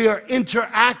 We are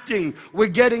interacting. We're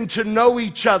getting to know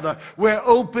each other. We're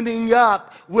opening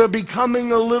up. We're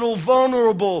becoming a little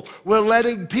vulnerable. We're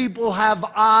letting people have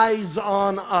eyes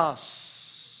on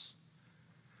us.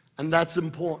 And that's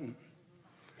important,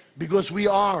 because we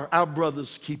are our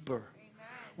brother's keeper.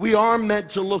 We are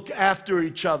meant to look after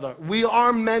each other. We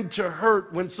are meant to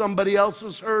hurt when somebody else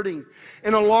is hurting.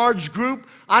 In a large group,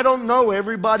 I don't know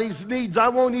everybody's needs. I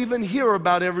won't even hear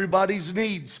about everybody's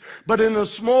needs. But in a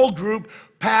small group,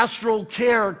 pastoral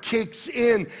care kicks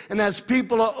in. And as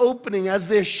people are opening, as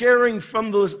they're sharing from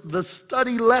the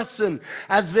study lesson,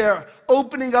 as they're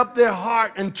opening up their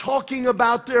heart and talking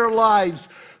about their lives,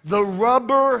 the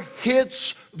rubber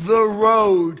hits the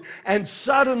road, and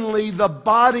suddenly the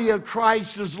body of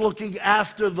Christ is looking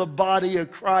after the body of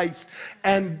Christ,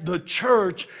 and the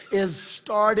church is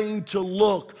starting to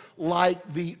look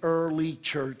like the early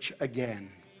church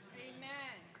again. Amen.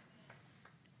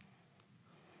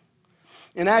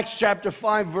 In Acts chapter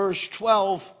 5, verse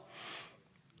 12,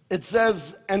 it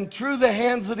says, "And through the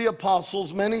hands of the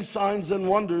apostles, many signs and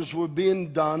wonders were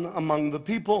being done among the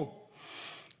people.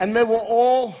 And they were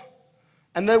all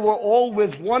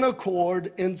with one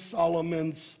accord in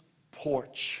Solomon's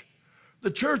porch."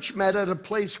 The church met at a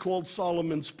place called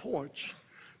Solomon's porch.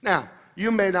 Now,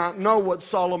 you may not know what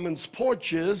Solomon's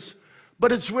porch is,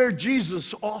 but it's where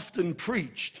Jesus often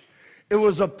preached. It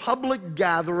was a public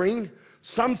gathering,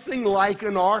 something like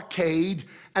an arcade,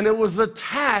 and it was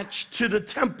attached to the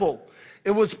temple.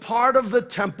 It was part of the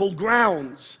temple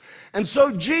grounds. And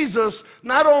so Jesus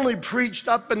not only preached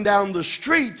up and down the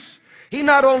streets, he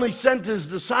not only sent his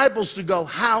disciples to go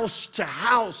house to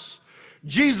house.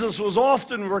 Jesus was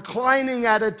often reclining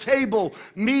at a table,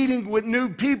 meeting with new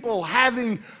people,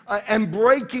 having and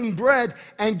breaking bread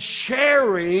and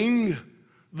sharing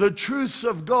the truths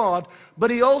of God.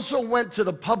 But he also went to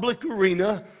the public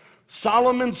arena,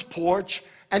 Solomon's porch,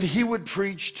 and he would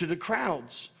preach to the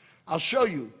crowds. I'll show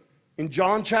you in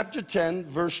John chapter 10,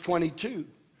 verse 22.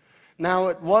 "Now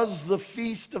it was the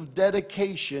feast of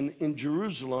dedication in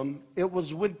Jerusalem. It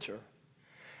was winter.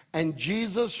 And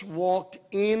Jesus walked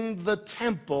in the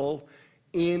temple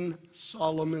in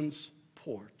Solomon's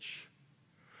porch."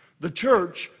 The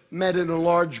church met in a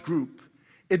large group.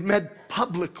 It met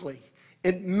publicly.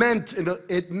 It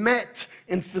met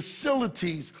in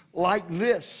facilities like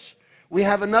this. We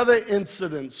have another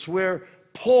incident where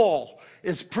Paul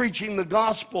is preaching the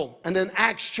gospel. And in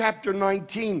Acts chapter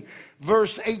 19,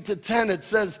 verse 8 to 10, it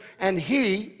says, "And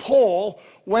he, Paul,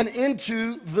 went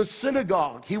into the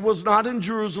synagogue." He was not in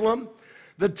Jerusalem.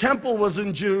 The temple was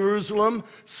in Jerusalem.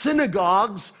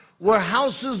 Synagogues were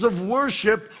houses of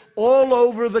worship all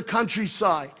over the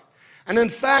countryside. And in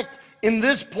fact, in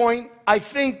this point, I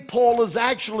think Paul is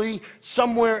actually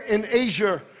somewhere in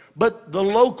Asia, but the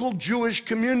local Jewish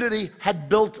community had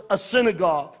built a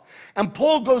synagogue. And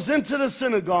Paul goes into the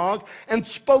synagogue and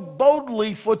spoke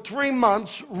boldly for 3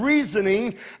 months,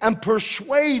 reasoning and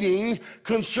persuading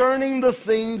concerning the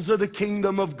things of the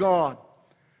kingdom of God.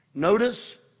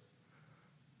 Notice,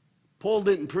 Paul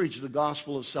didn't preach the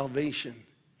gospel of salvation.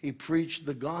 He preached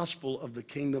the gospel of the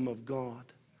kingdom of God.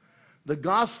 The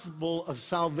gospel of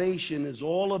salvation is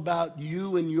all about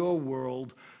you and your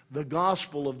world. The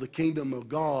gospel of the kingdom of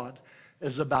God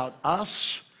is about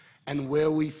us and where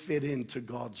we fit into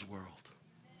God's world.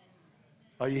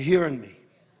 Are you hearing me?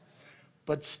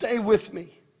 But stay with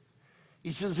me.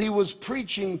 He says he was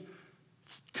preaching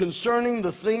concerning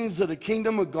the things of the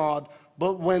kingdom of God,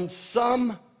 but when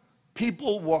some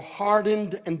people were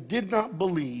hardened and did not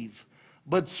believe,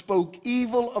 but spoke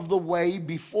evil of the way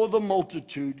before the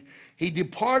multitude, he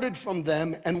departed from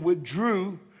them and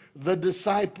withdrew the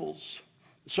disciples.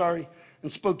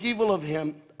 And spoke evil of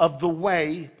him, of the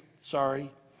way,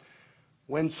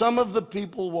 When some of the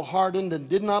people were hardened and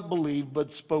did not believe,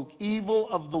 but spoke evil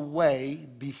of the way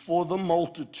before the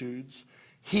multitudes,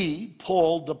 he,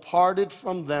 Paul, departed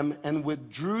from them and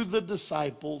withdrew the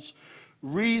disciples,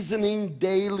 reasoning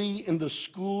daily in the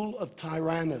school of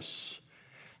Tyrannus.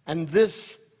 And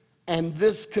this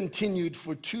continued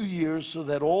for 2 years, so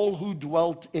that all who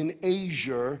dwelt in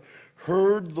Asia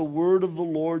heard the word of the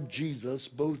Lord Jesus,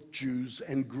 both Jews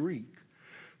and Greek.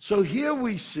 So here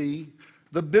we see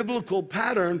the biblical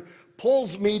pattern.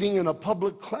 Paul's meeting in a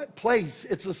public place.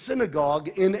 It's a synagogue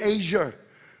in Asia.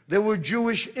 There were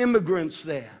Jewish immigrants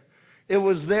there. It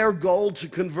was their goal to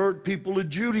convert people to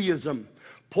Judaism.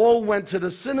 Paul went to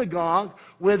the synagogue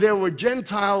where there were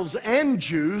Gentiles and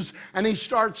Jews, and he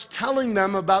starts telling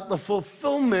them about the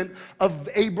fulfillment of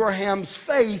Abraham's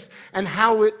faith and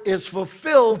how it is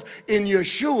fulfilled in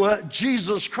Yeshua,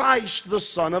 Jesus Christ, the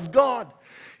Son of God.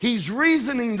 He's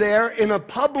reasoning there in a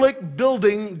public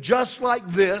building just like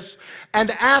this,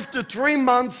 and after 3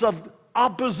 months of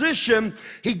opposition,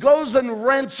 he goes and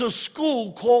rents a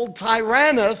school called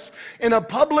Tyrannus in a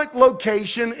public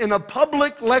location, in a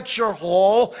public lecture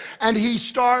hall, and he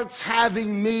starts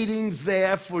having meetings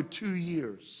there for 2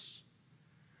 years.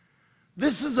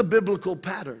 This is a biblical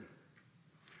pattern.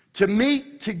 To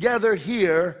meet together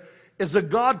here is a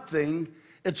God thing.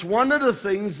 It's one of the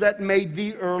things that made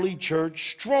the early church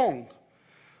strong.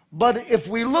 But if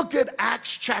we look at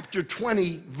Acts chapter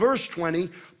 20, verse 20,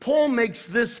 Paul makes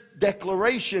this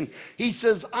declaration. He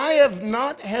says, "I have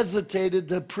not hesitated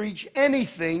to preach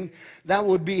anything that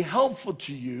would be helpful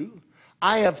to you.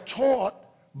 I have taught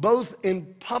both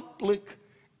in public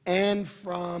and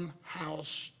from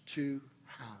house to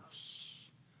house."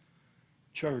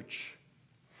 Church,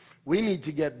 we need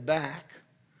to get back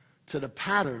to the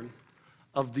pattern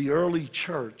of the early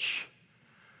church.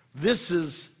 This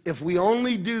is, if we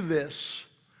only do this,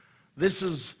 this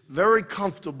is very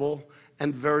comfortable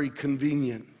and very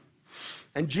convenient.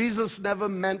 And Jesus never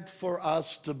meant for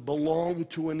us to belong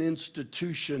to an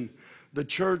institution. The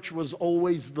church was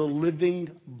always the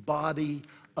living body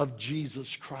of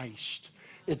Jesus Christ.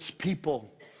 It's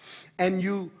people. And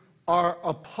you are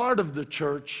a part of the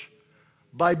church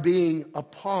by being a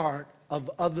part of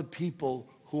other people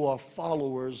who are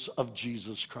followers of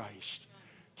Jesus Christ.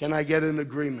 Can I get an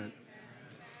agreement?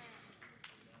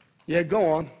 Yeah, go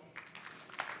on.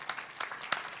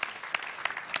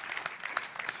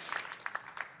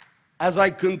 As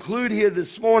I conclude here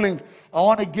this morning, I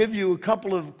want to give you a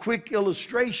couple of quick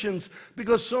illustrations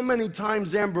because so many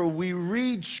times, Amber, we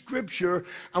read scripture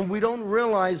and we don't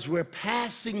realize we're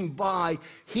passing by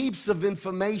heaps of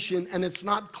information and it's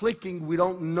not clicking. We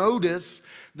don't notice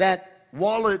that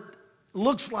while it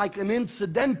looks like an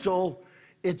incidental,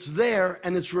 it's there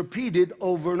and it's repeated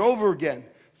over and over again.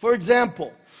 For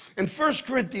example, in 1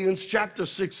 Corinthians chapter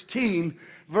 16,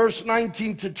 verse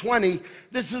 19 to 20,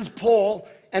 this is Paul.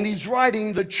 And he's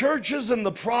writing, the churches in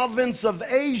the province of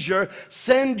Asia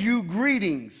send you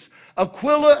greetings.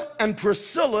 Aquila and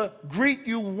Priscilla greet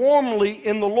you warmly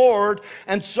in the Lord,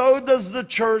 and so does the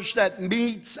church that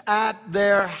meets at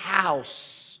their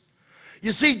house.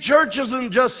 You see, church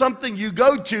isn't just something you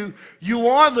go to, you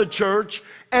are the church.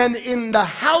 And in the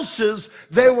houses,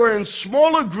 they were in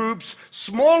smaller groups,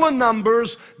 smaller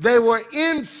numbers. They were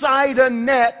inside a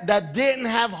net that didn't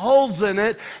have holes in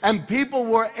it. And people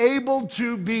were able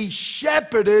to be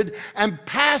shepherded and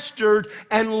pastored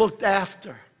and looked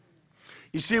after.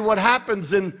 You see, what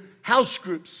happens in house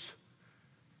groups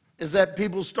is that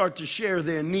people start to share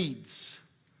their needs.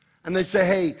 And they say,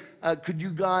 hey, could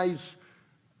you guys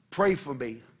pray for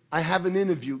me? I have an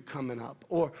interview coming up.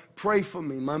 Or pray for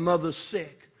me, my mother's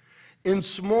sick. In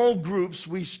small groups,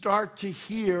 we start to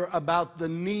hear about the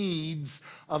needs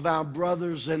of our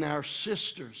brothers and our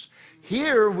sisters.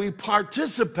 Here, we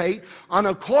participate on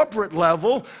a corporate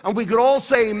level, and we could all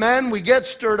say amen. We get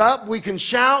stirred up. We can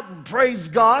shout and praise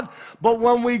God. But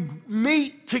when we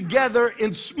meet together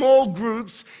in small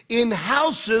groups, in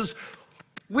houses,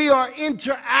 we are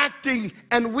interacting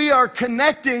and we are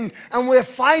connecting and we're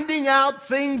finding out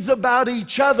things about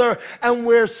each other and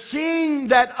we're seeing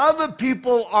that other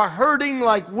people are hurting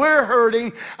like we're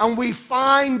hurting, and we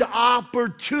find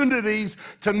opportunities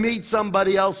to meet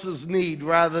somebody else's need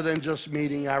rather than just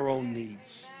meeting our own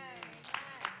needs.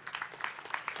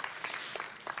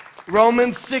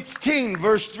 Romans 16,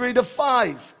 verse 3 to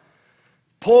 5.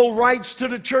 Paul writes to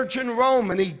the church in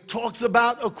Rome and he talks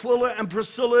about Aquila and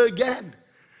Priscilla again.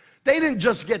 They didn't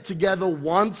just get together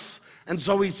once, and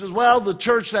so he says, well, the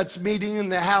church that's meeting in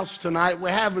the house tonight,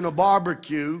 we're having a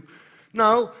barbecue.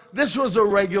 No, this was a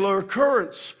regular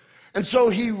occurrence. And so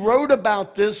he wrote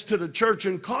about this to the church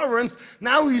in Corinth.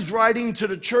 Now he's writing to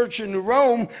the church in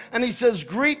Rome, and he says,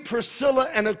 greet Priscilla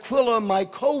and Aquila, my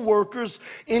co-workers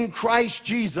in Christ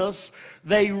Jesus.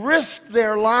 They risked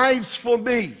their lives for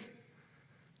me.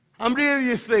 How many of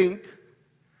you think,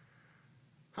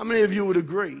 how many of you would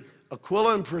agree?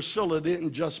 Aquila and Priscilla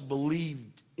didn't just believe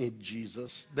in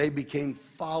Jesus, they became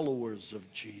followers of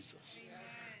Jesus.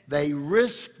 They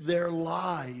risked their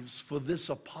lives for this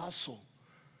apostle.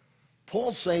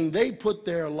 Paul's saying they put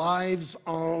their lives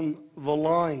on the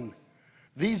line.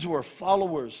 These were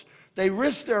followers. They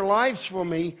risked their lives for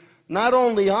me. Not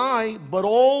only I, but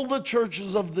all the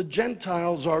churches of the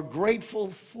Gentiles are grateful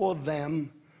for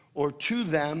them or to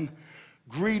them.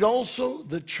 Greet also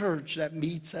the church that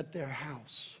meets at their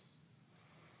house.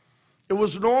 It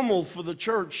was normal for the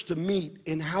church to meet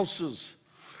in houses.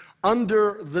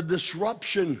 Under the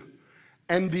disruption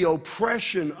and the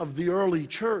oppression of the early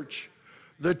church,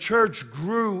 the church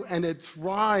grew and it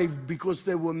thrived because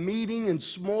they were meeting in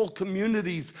small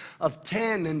communities of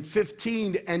 10 and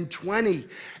 15 and 20.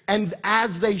 And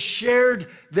as they shared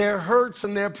their hurts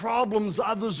and their problems,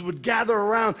 others would gather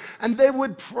around and they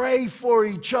would pray for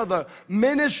each other.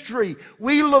 Ministry.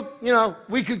 We look,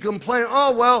 we could complain,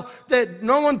 oh, well, that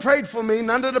no one prayed for me.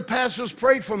 None of the pastors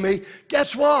prayed for me.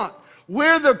 Guess what?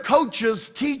 We're the coaches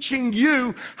teaching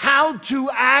you how to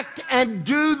act and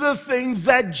do the things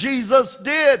that Jesus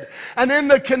did. And in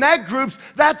the connect groups,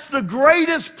 that's the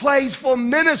greatest place for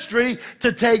ministry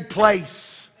to take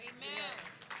place. Amen.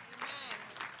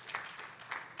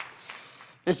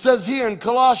 It says here in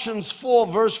Colossians 4,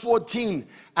 verse 14,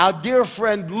 our dear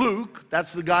friend Luke,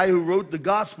 that's the guy who wrote the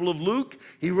Gospel of Luke,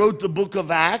 he wrote the book of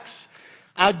Acts.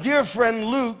 Our dear friend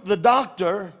Luke, the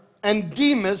doctor, and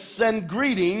Demas send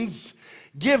greetings.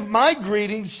 Give my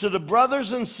greetings to the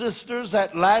brothers and sisters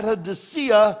at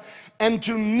Laodicea and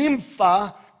to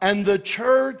Nympha and the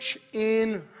church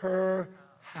in her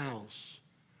house.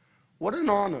 What an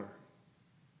honor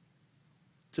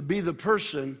to be the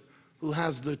person who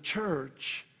has the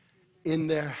church in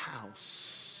their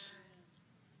house.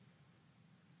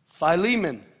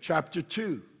 Philemon, chapter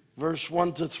 2, verse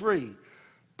 1 to 3.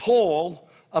 Paul,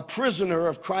 a prisoner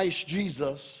of Christ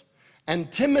Jesus,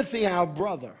 and Timothy, our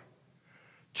brother,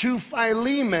 to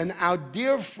Philemon, our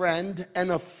dear friend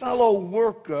and a fellow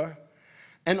worker,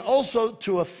 and also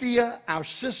to Aphia, our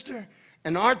sister,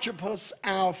 and Archippus,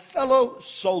 our fellow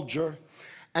soldier,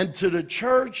 and to the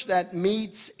church that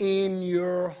meets in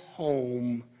your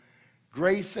home,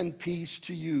 grace and peace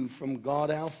to you from God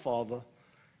our Father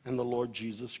and the Lord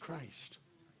Jesus Christ.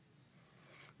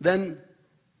 Then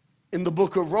in the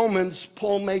book of Romans,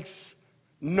 Paul makes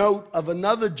note of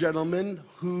another gentleman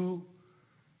who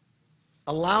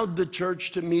allowed the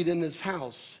church to meet in his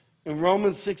house. In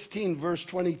Romans 16, verse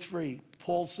 23,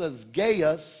 Paul says,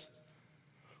 Gaius,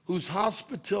 whose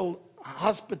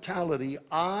hospitality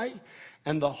I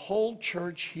and the whole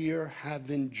church here have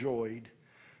enjoyed,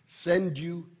 send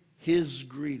you his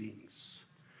greetings.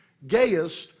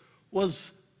 Gaius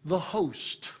was the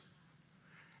host,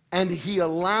 and he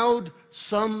allowed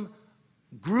some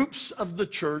groups of the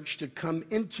church to come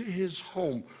into his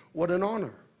home. What an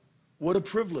honor, what a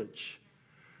privilege,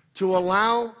 to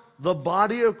allow the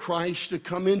body of Christ to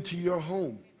come into your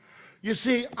home. You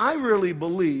see, I really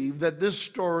believe that this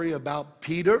story about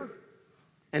Peter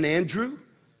and Andrew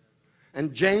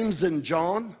and James and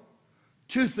John,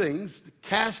 two things: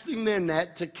 casting their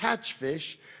net to catch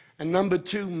fish, and number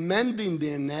two, mending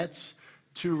their nets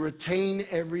to retain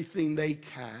everything they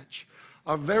catch,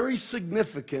 are very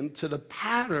significant to the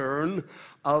pattern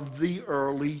of the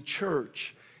early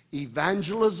church: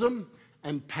 evangelism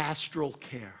and pastoral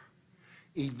care.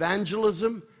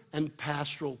 Evangelism and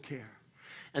pastoral care.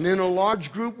 And in a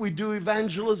large group, we do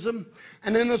evangelism,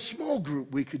 and in a small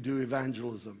group, we could do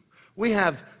evangelism. We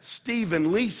have Steve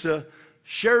and Lisa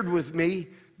shared with me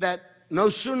that no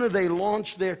sooner they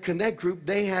launched their Connect group,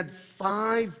 they had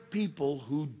 5 people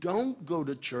who don't go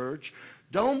to church,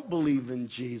 don't believe in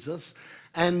Jesus,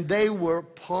 and they were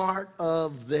part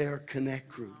of their Connect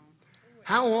group.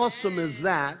 How awesome is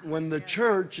that when the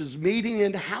church is meeting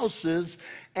in houses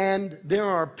and there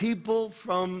are people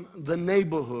from the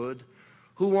neighborhood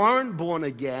who aren't born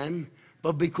again,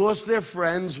 but because they're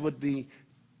friends with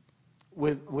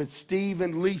Steve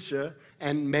and Lisa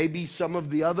and maybe some of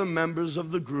the other members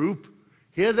of the group,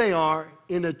 here they are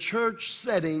in a church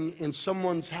setting in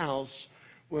someone's house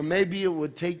where maybe it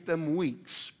would take them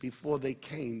weeks before they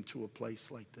came to a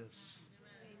place like this.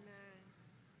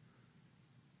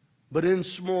 But in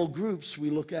small groups, we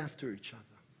look after each other.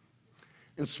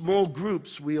 In small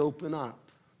groups, we open up.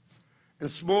 In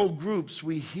small groups,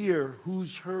 we hear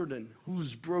who's hurting,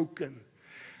 who's broken.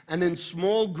 And in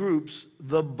small groups,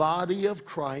 the body of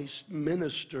Christ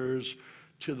ministers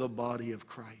to the body of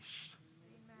Christ.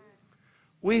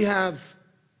 We have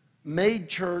made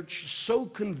church so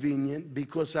convenient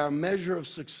because our measure of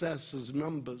success is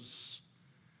numbers.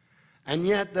 And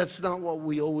yet, that's not what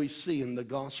we always see in the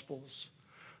Gospels.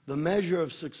 The measure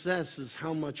of success is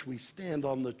how much we stand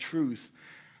on the truth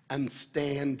and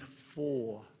stand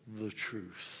for the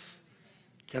truth.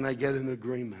 Can I get an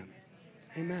agreement?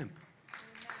 Amen.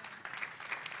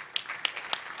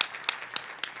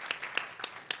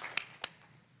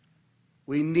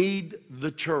 We need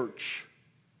the church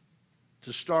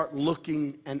to start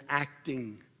looking and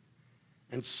acting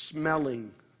and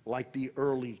smelling like the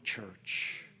early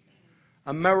church.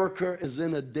 America is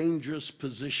in a dangerous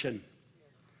position.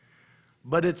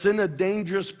 But it's in a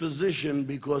dangerous position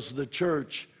because the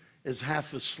church is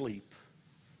half asleep.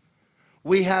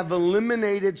 We have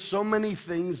eliminated so many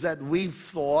things that we've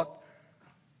thought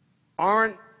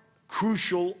aren't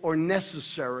crucial or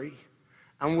necessary,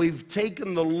 and we've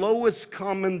taken the lowest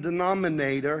common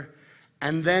denominator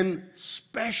and then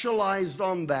specialized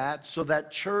on that so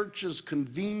that church is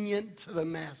convenient to the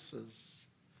masses.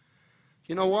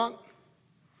 You know what?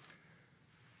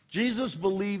 Jesus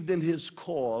believed in his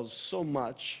cause so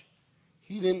much,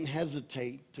 he didn't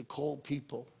hesitate to call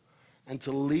people and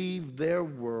to leave their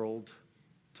world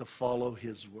to follow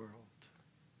his world.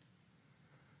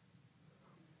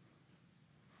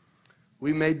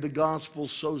 We made the gospel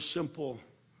so simple,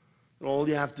 and all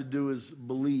you have to do is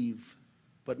believe,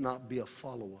 but not be a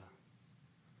follower.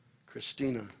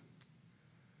 Christina,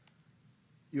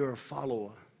 you're a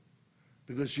follower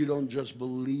because you don't just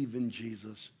believe in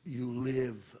Jesus, you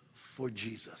live for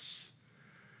Jesus.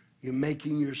 You're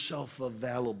making yourself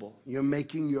available. You're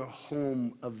making your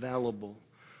home available.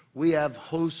 We have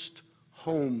host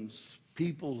homes,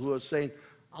 people who are saying,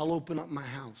 I'll open up my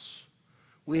house.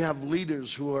 We have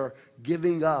leaders who are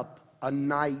giving up a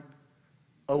night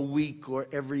a week or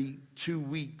every 2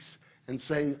 weeks and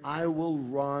saying, I will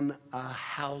run a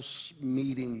house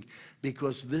meeting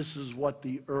because this is what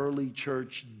the early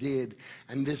church did.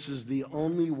 And this is the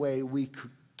only way we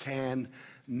can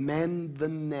mend the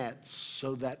nets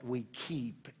so that we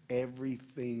keep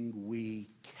everything we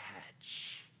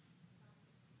catch.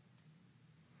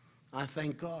 I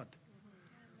thank God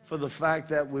for the fact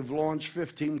that we've launched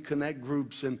 15 Connect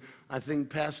groups, and I think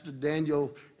Pastor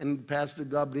Daniel and Pastor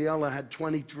Gabriela had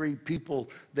 23 people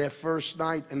their first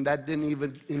night, and that didn't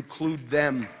even include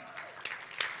them.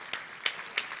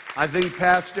 I think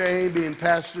Pastor Amy and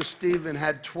Pastor Stephen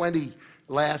had 20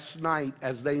 last night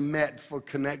as they met for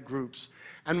Connect groups.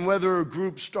 And whether a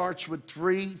group starts with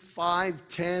 3, 5,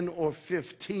 10, or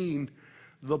 15,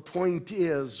 the point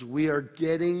is we are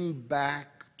getting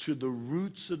back to the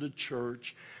roots of the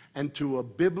church and to a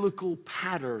biblical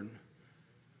pattern,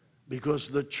 because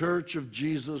the church of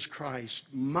Jesus Christ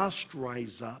must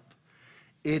rise up.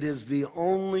 It is the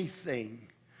only thing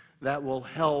that will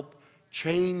help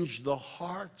change the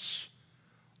hearts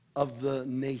of the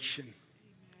nation.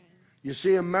 You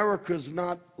see, America is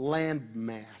not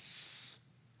landmass.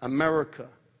 America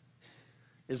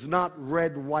is not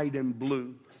red, white, and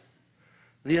blue.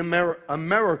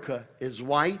 America is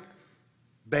white,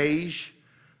 beige,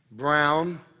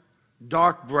 brown,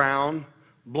 dark brown,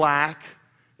 black.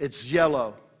 It's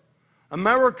yellow.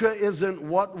 America isn't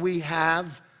what we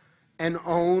have and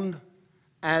own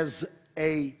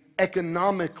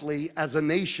economically as a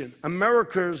nation.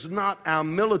 America is not our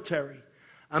military.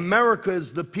 America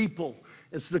is the people.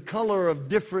 It's the color of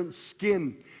different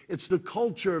skin. It's the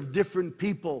culture of different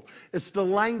people. It's the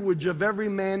language of every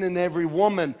man and every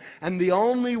woman. And the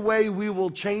only way we will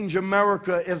change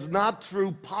America is not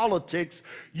through politics.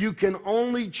 You can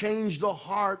only change the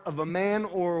heart of a man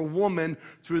or a woman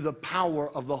through the power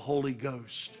of the Holy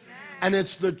Ghost. And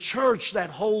it's the church that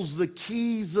holds the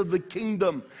keys of the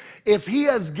kingdom. If he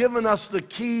has given us the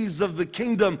keys of the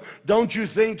kingdom, don't you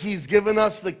think he's given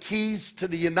us the keys to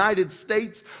the United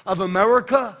States of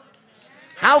America?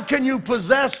 How can you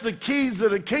possess the keys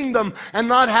of the kingdom and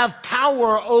not have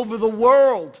power over the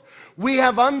world? We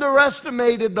have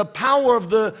underestimated the power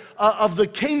of the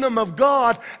kingdom of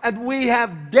God, and we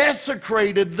have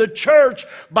desecrated the church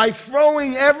by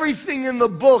throwing everything in the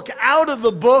book out of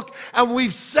the book, and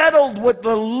we've settled with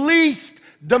the least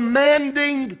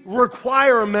demanding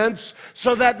requirements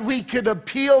so that we could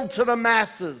appeal to the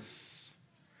masses.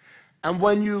 And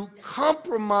when you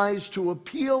compromise to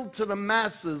appeal to the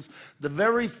masses, the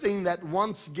very thing that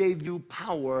once gave you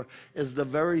power is the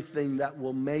very thing that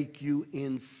will make you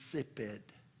insipid.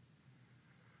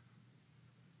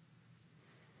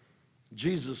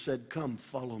 Jesus said, come,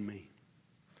 follow me.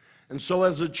 And so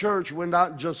as a church, we're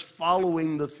not just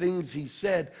following the things he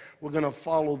said, we're going to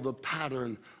follow the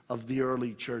pattern of the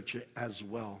early church as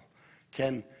well.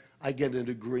 Can I get an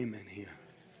agreement here?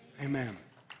 Amen.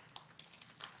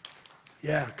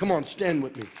 Yeah, come on, stand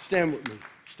with me, stand with me,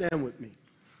 stand with me.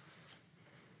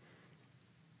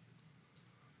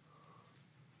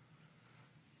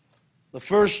 The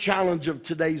first challenge of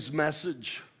today's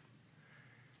message,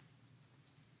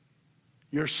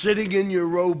 you're sitting in your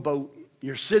rowboat,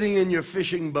 you're sitting in your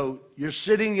fishing boat, you're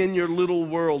sitting in your little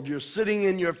world, you're sitting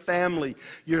in your family,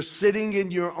 you're sitting in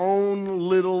your own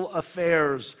little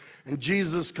affairs, and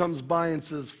Jesus comes by and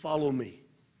says, follow me.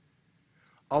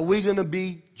 Are we going to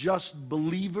be just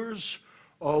believers,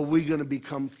 or are we going to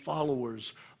become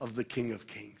followers of the King of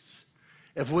Kings?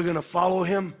 If we're going to follow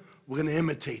him, we're going to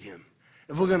imitate him.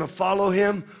 If we're going to follow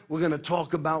him, we're going to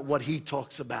talk about what he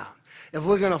talks about. If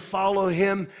we're going to follow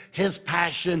him, his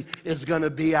passion is going to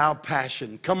be our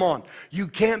passion. Come on. You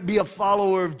can't be a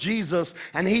follower of Jesus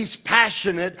and he's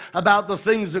passionate about the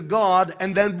things of God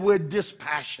and then we're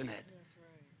dispassionate.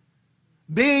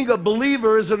 Being a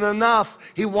believer isn't enough.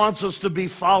 He wants us to be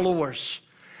followers.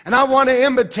 And I want to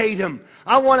imitate him.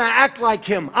 I want to act like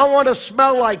him. I want to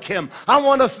smell like him. I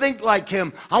want to think like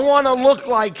him. I want to look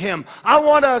like him. I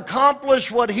want to accomplish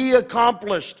what he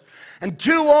accomplished. And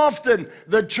too often,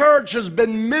 the church has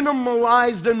been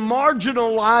minimalized and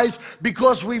marginalized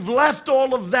because we've left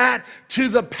all of that to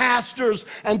the pastors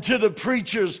and to the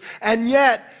preachers. And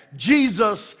yet,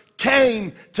 Jesus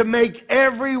came to make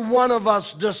every one of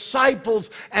us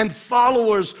disciples and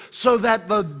followers so that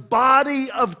the body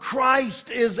of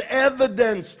Christ is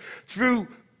evidenced through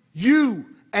you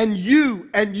and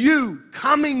you and you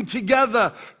coming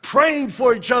together, praying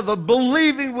for each other,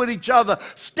 believing with each other,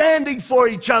 standing for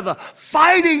each other,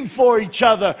 fighting for each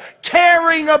other,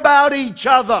 caring about each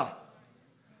other.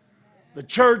 The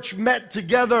church met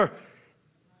together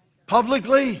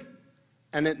publicly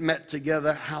and it met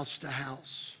together house to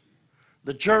house.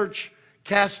 The church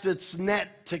cast its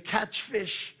net to catch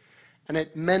fish, and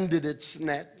it mended its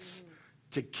nets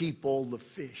to keep all the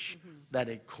fish that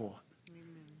it caught.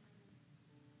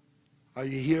 Are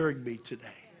you hearing me today?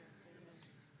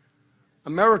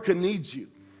 America needs you.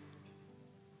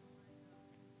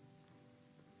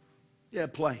 Yeah,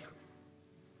 play.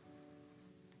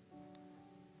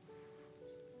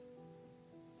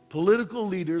 Political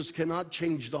leaders cannot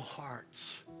change the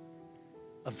hearts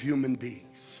of human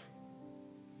beings.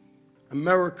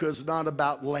 America is not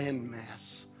about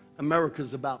landmass. America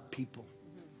is about people.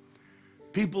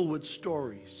 People with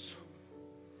stories.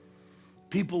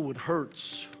 People with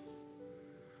hurts.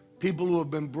 People who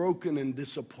have been broken and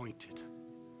disappointed.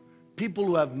 People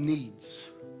who have needs.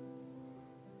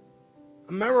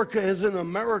 America isn't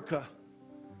America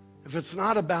if it's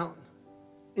not about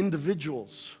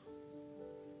individuals.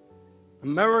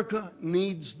 America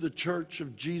needs the church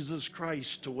of Jesus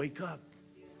Christ to wake up.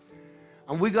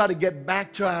 And we got to get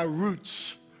back to our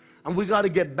roots. And we got to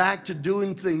get back to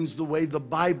doing things the way the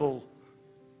Bible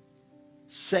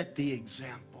set the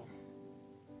example.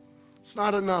 It's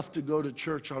not enough to go to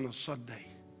church on a Sunday.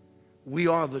 We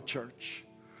are the church.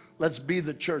 Let's be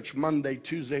the church Monday,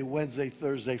 Tuesday, Wednesday,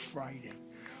 Thursday, Friday.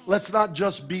 Let's not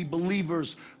just be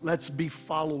believers. Let's be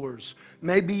followers.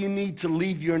 Maybe you need to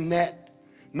leave your net.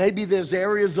 Maybe there's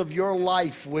areas of your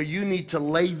life where you need to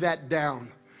lay that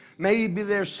down. Maybe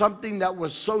there's something that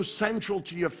was so central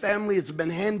to your family, it's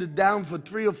been handed down for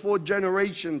 3 or 4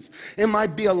 generations. It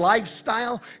might be a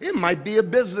lifestyle. It might be a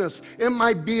business. It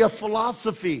might be a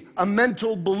philosophy, a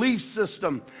mental belief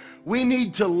system. We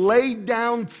need to lay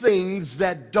down things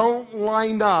that don't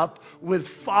line up with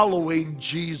following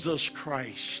Jesus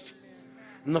Christ.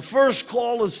 And the first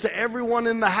call is to everyone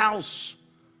in the house.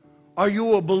 Are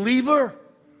you a believer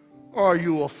or are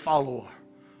you a follower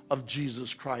of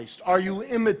Jesus Christ? Are you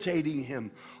imitating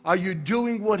him? Are you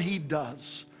doing what he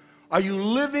does? Are you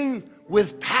living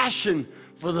with passion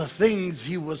for the things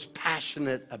he was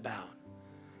passionate about?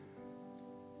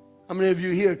 How many of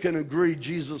you here can agree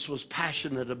Jesus was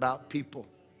passionate about people?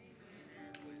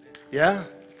 Yeah?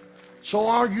 So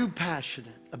are you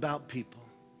passionate about people?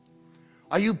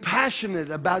 Are you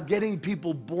passionate about getting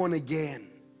people born again?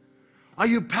 Are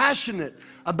you passionate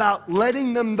about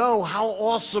letting them know how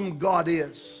awesome God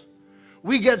is?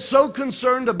 We get so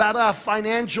concerned about our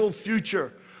financial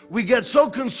future. We get so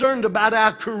concerned about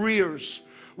our careers.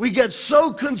 We get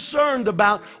so concerned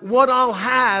about what I'll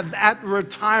have at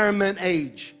retirement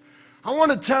age. I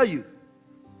want to tell you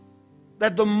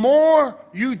that the more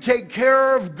you take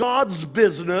care of God's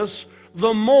business,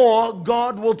 the more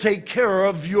God will take care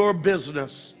of your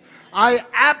business. I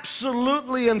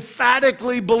absolutely,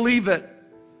 emphatically believe it.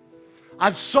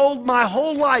 I've sold my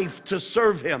whole life to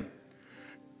serve him.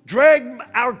 Drag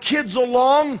our kids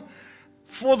along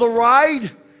for the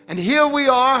ride, and here we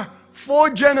are 4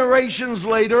 generations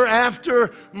later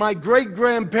after my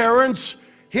great-grandparents.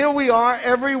 Here we are,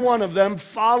 every one of them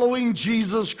following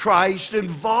Jesus Christ,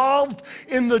 involved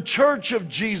in the church of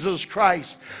Jesus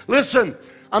Christ. Listen,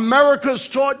 America's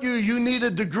taught you you need a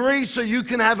degree so you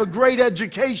can have a great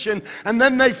education, and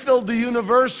then they filled the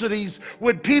universities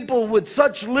with people with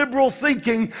such liberal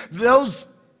thinking. Those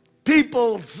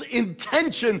people's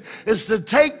intention is to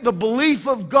take the belief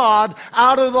of God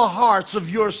out of the hearts of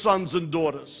your sons and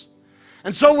daughters.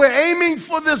 And so we're aiming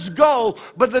for this goal,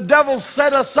 but the devil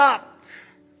set us up.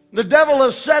 The devil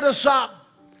has set us up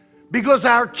because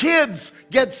our kids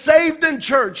get saved in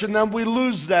church and then we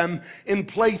lose them in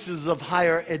places of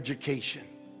higher education.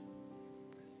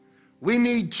 We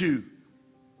need to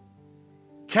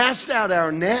cast out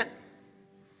our net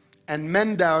and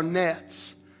mend our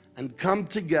nets and come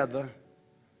together,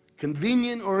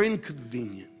 convenient or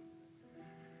inconvenient,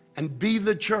 and be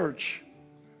the church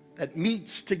that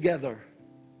meets together,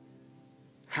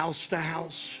 house to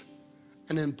house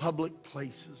and in public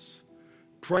places,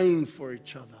 praying for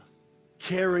each other,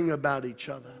 caring about each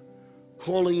other,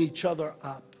 calling each other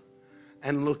up,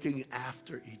 and looking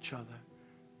after each other.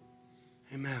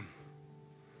 Amen.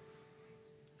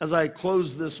 As I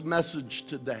close this message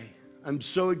today, I'm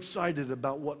so excited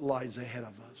about what lies ahead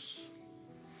of us.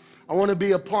 I want to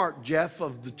be a part, Jeff,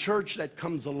 of the church that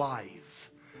comes alive.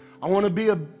 I want to be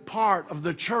a part of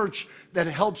the church that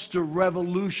helps to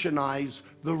revolutionize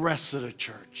the rest of the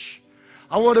church.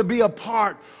 I want to be a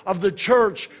part of the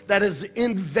church that is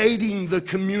invading the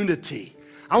community.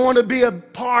 I want to be a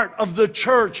part of the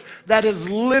church that is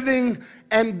living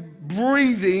and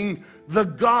breathing the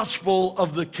gospel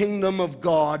of the kingdom of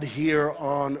God here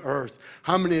on earth.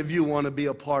 How many of you want to be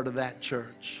a part of that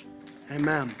church?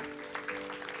 Amen.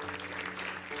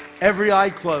 Every eye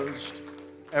closed.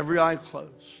 Every eye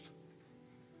closed.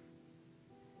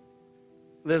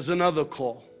 There's another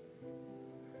call.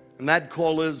 And that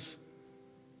call is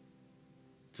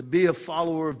to be a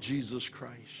follower of Jesus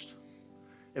Christ.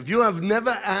 If you have never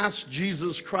asked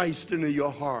Jesus Christ into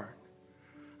your heart,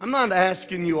 I'm not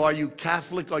asking you, are you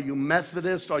Catholic, are you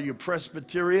Methodist, are you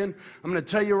Presbyterian? I'm going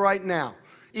to tell you right now,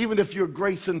 even if you're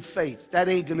grace and faith, that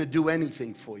ain't going to do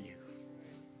anything for you.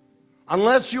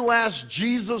 Unless you ask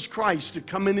Jesus Christ to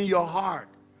come into your heart.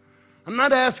 I'm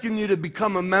not asking you to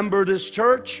become a member of this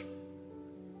church.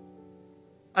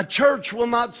 A church will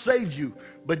not save you,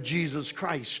 but Jesus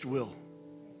Christ will.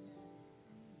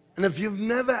 And if you've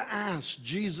never asked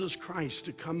Jesus Christ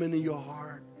to come into your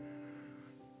heart,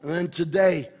 and then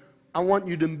today, I want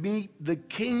you to meet the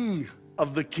King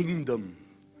of the kingdom,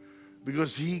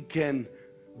 because he can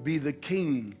be the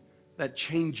King that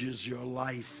changes your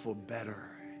life for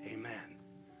better. Amen.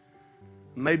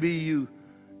 Maybe you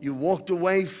walked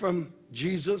away from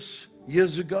Jesus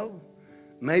years ago.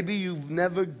 Maybe you've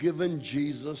never given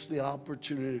Jesus the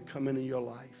opportunity to come into your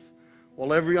life.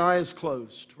 While every eye is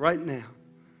closed right now,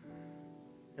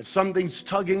 if something's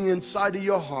tugging inside of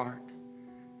your heart,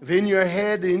 if in your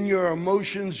head, in your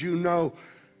emotions, you know,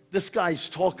 this guy's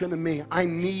talking to me, I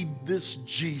need this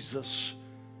Jesus.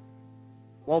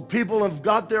 While people have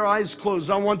got their eyes closed,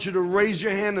 I want you to raise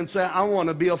your hand and say, I want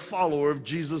to be a follower of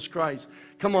Jesus Christ.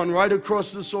 Come on, right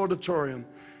across this auditorium.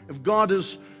 If God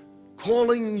is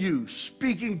calling you,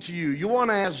 speaking to you, you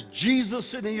want to ask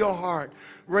Jesus into your heart,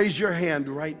 raise your hand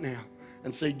right now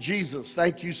and say, Jesus,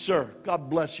 thank you, sir. God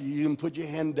bless you. You can put your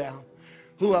hand down.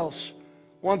 Who else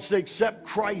wants to accept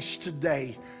Christ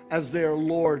today as their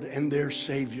Lord and their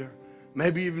Savior?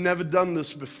 Maybe you've never done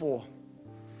this before.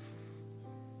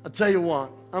 I'll tell you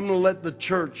what, I'm going to let the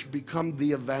church become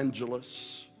the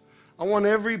evangelists. I want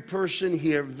every person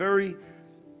here very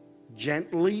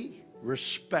gently,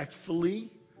 respectfully,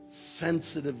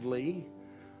 sensitively,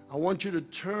 I want you to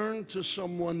turn to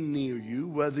someone near you,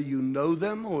 whether you know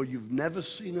them or you've never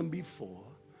seen them before,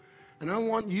 and I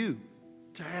want you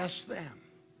to ask them,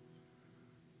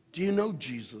 do you know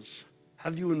Jesus?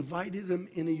 Have you invited him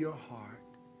into your heart?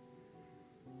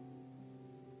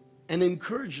 And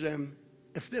encourage them,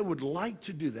 if they would like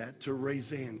to do that, to raise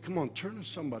their hand. Come on, turn to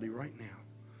somebody right now.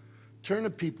 Turn to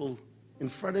people in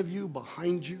front of you,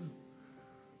 behind you.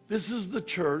 This is the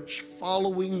church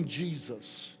following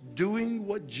Jesus, doing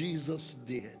what Jesus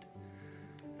did.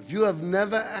 If you have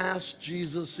never asked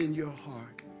Jesus in your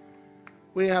heart,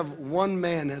 we have one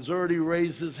man has already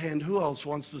raised his hand. Who else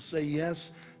wants to say yes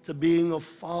to being a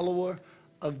follower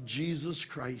of Jesus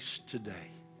Christ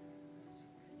today?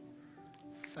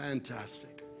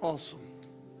 Fantastic. Awesome.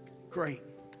 Great.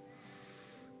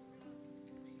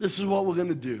 This is what we're going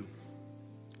to do.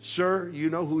 Sir,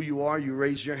 you know who you are. You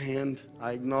raised your hand.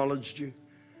 I acknowledged you.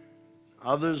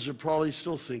 Others are probably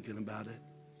still thinking about it.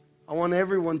 I want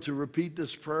everyone to repeat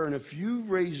this prayer. And if you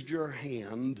raised your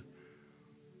hand,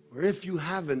 or if you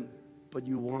haven't, but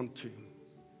you want to,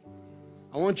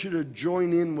 I want you to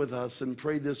join in with us and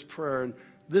pray this prayer. And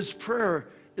this prayer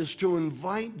is to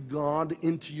invite God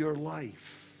into your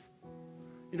life.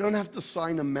 You don't have to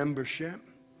sign a membership.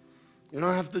 You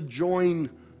don't have to join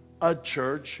a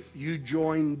church. You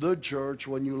join the church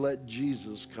when you let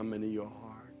Jesus come into your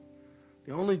heart.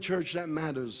 The only church that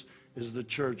matters is the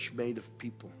church made of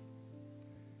people.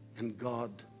 And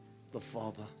God the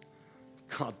Father,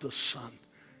 God the Son,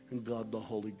 and God the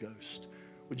Holy Ghost.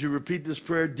 Would you repeat this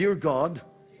prayer? Dear God,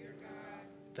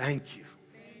 thank you,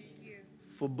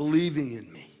 for believing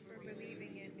in me,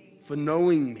 for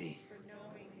knowing me,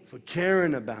 for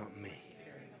caring about me.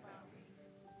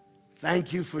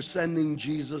 Thank you for sending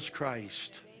Jesus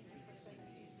Christ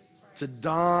to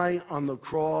die on the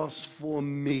cross for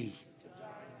me.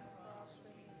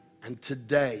 And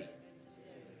today,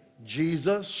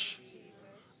 Jesus,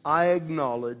 I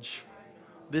acknowledge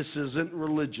this isn't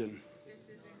religion.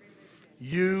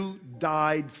 You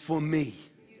died for me.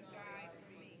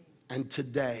 And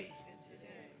today,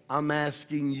 I'm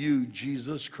asking you,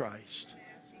 Jesus Christ,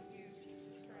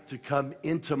 to come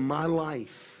into my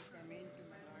life,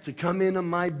 to come into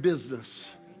my business,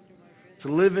 to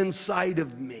live inside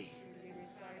of me.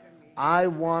 I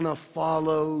want to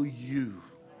follow you.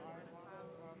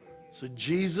 So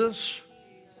Jesus,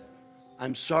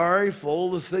 I'm sorry for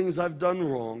all the things I've done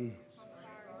wrong,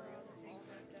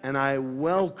 and I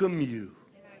welcome you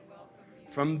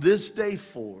from this day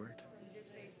forward.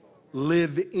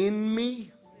 Live in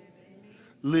me,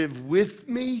 live with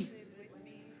me,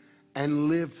 and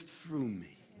live through me.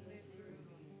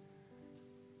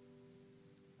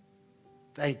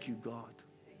 Thank you, God,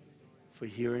 for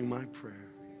hearing my prayer.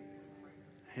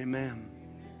 Amen.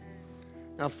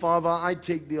 Now, Father, I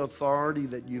take the authority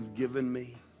that you've given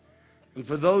me, And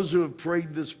for those who have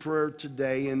prayed this prayer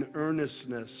today in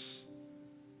earnestness,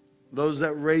 those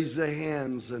that raise their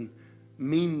hands and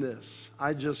mean this,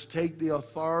 I just take the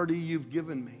authority you've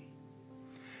given me,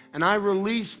 and I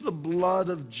release the blood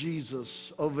of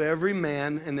Jesus over every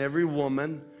man and every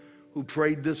woman who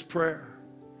prayed this prayer.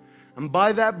 And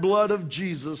by that blood of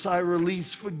Jesus, I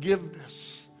release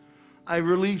forgiveness. I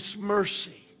release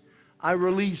mercy. I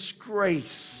release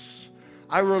grace.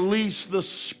 I release the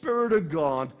Spirit of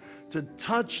God to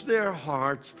touch their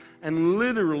hearts and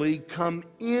literally come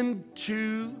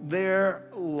into their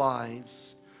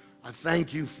lives. I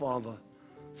thank you, Father,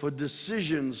 for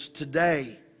decisions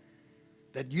today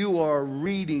that you are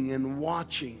reading and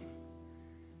watching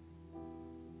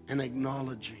and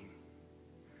acknowledging.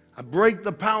 I break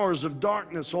the powers of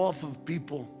darkness off of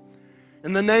people.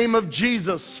 In the name of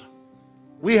Jesus,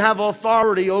 we have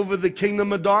authority over the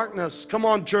kingdom of darkness. Come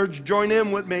on, church, join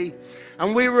in with me.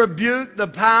 And we rebuke the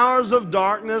powers of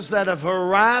darkness that have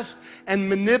harassed and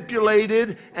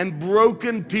manipulated and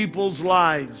broken people's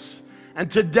lives. And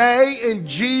today, in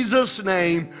Jesus'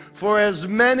 name, for as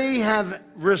many have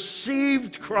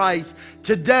received Christ,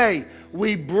 today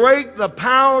we break the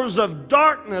powers of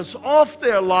darkness off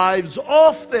their lives,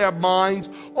 off their minds,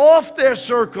 off their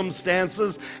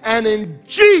circumstances, and in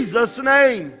Jesus'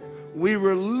 name, we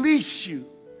release you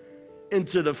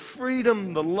into the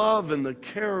freedom, the love, and the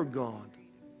care of God.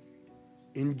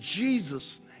 In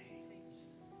Jesus' name.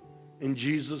 In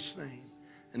Jesus' name.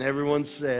 And everyone said,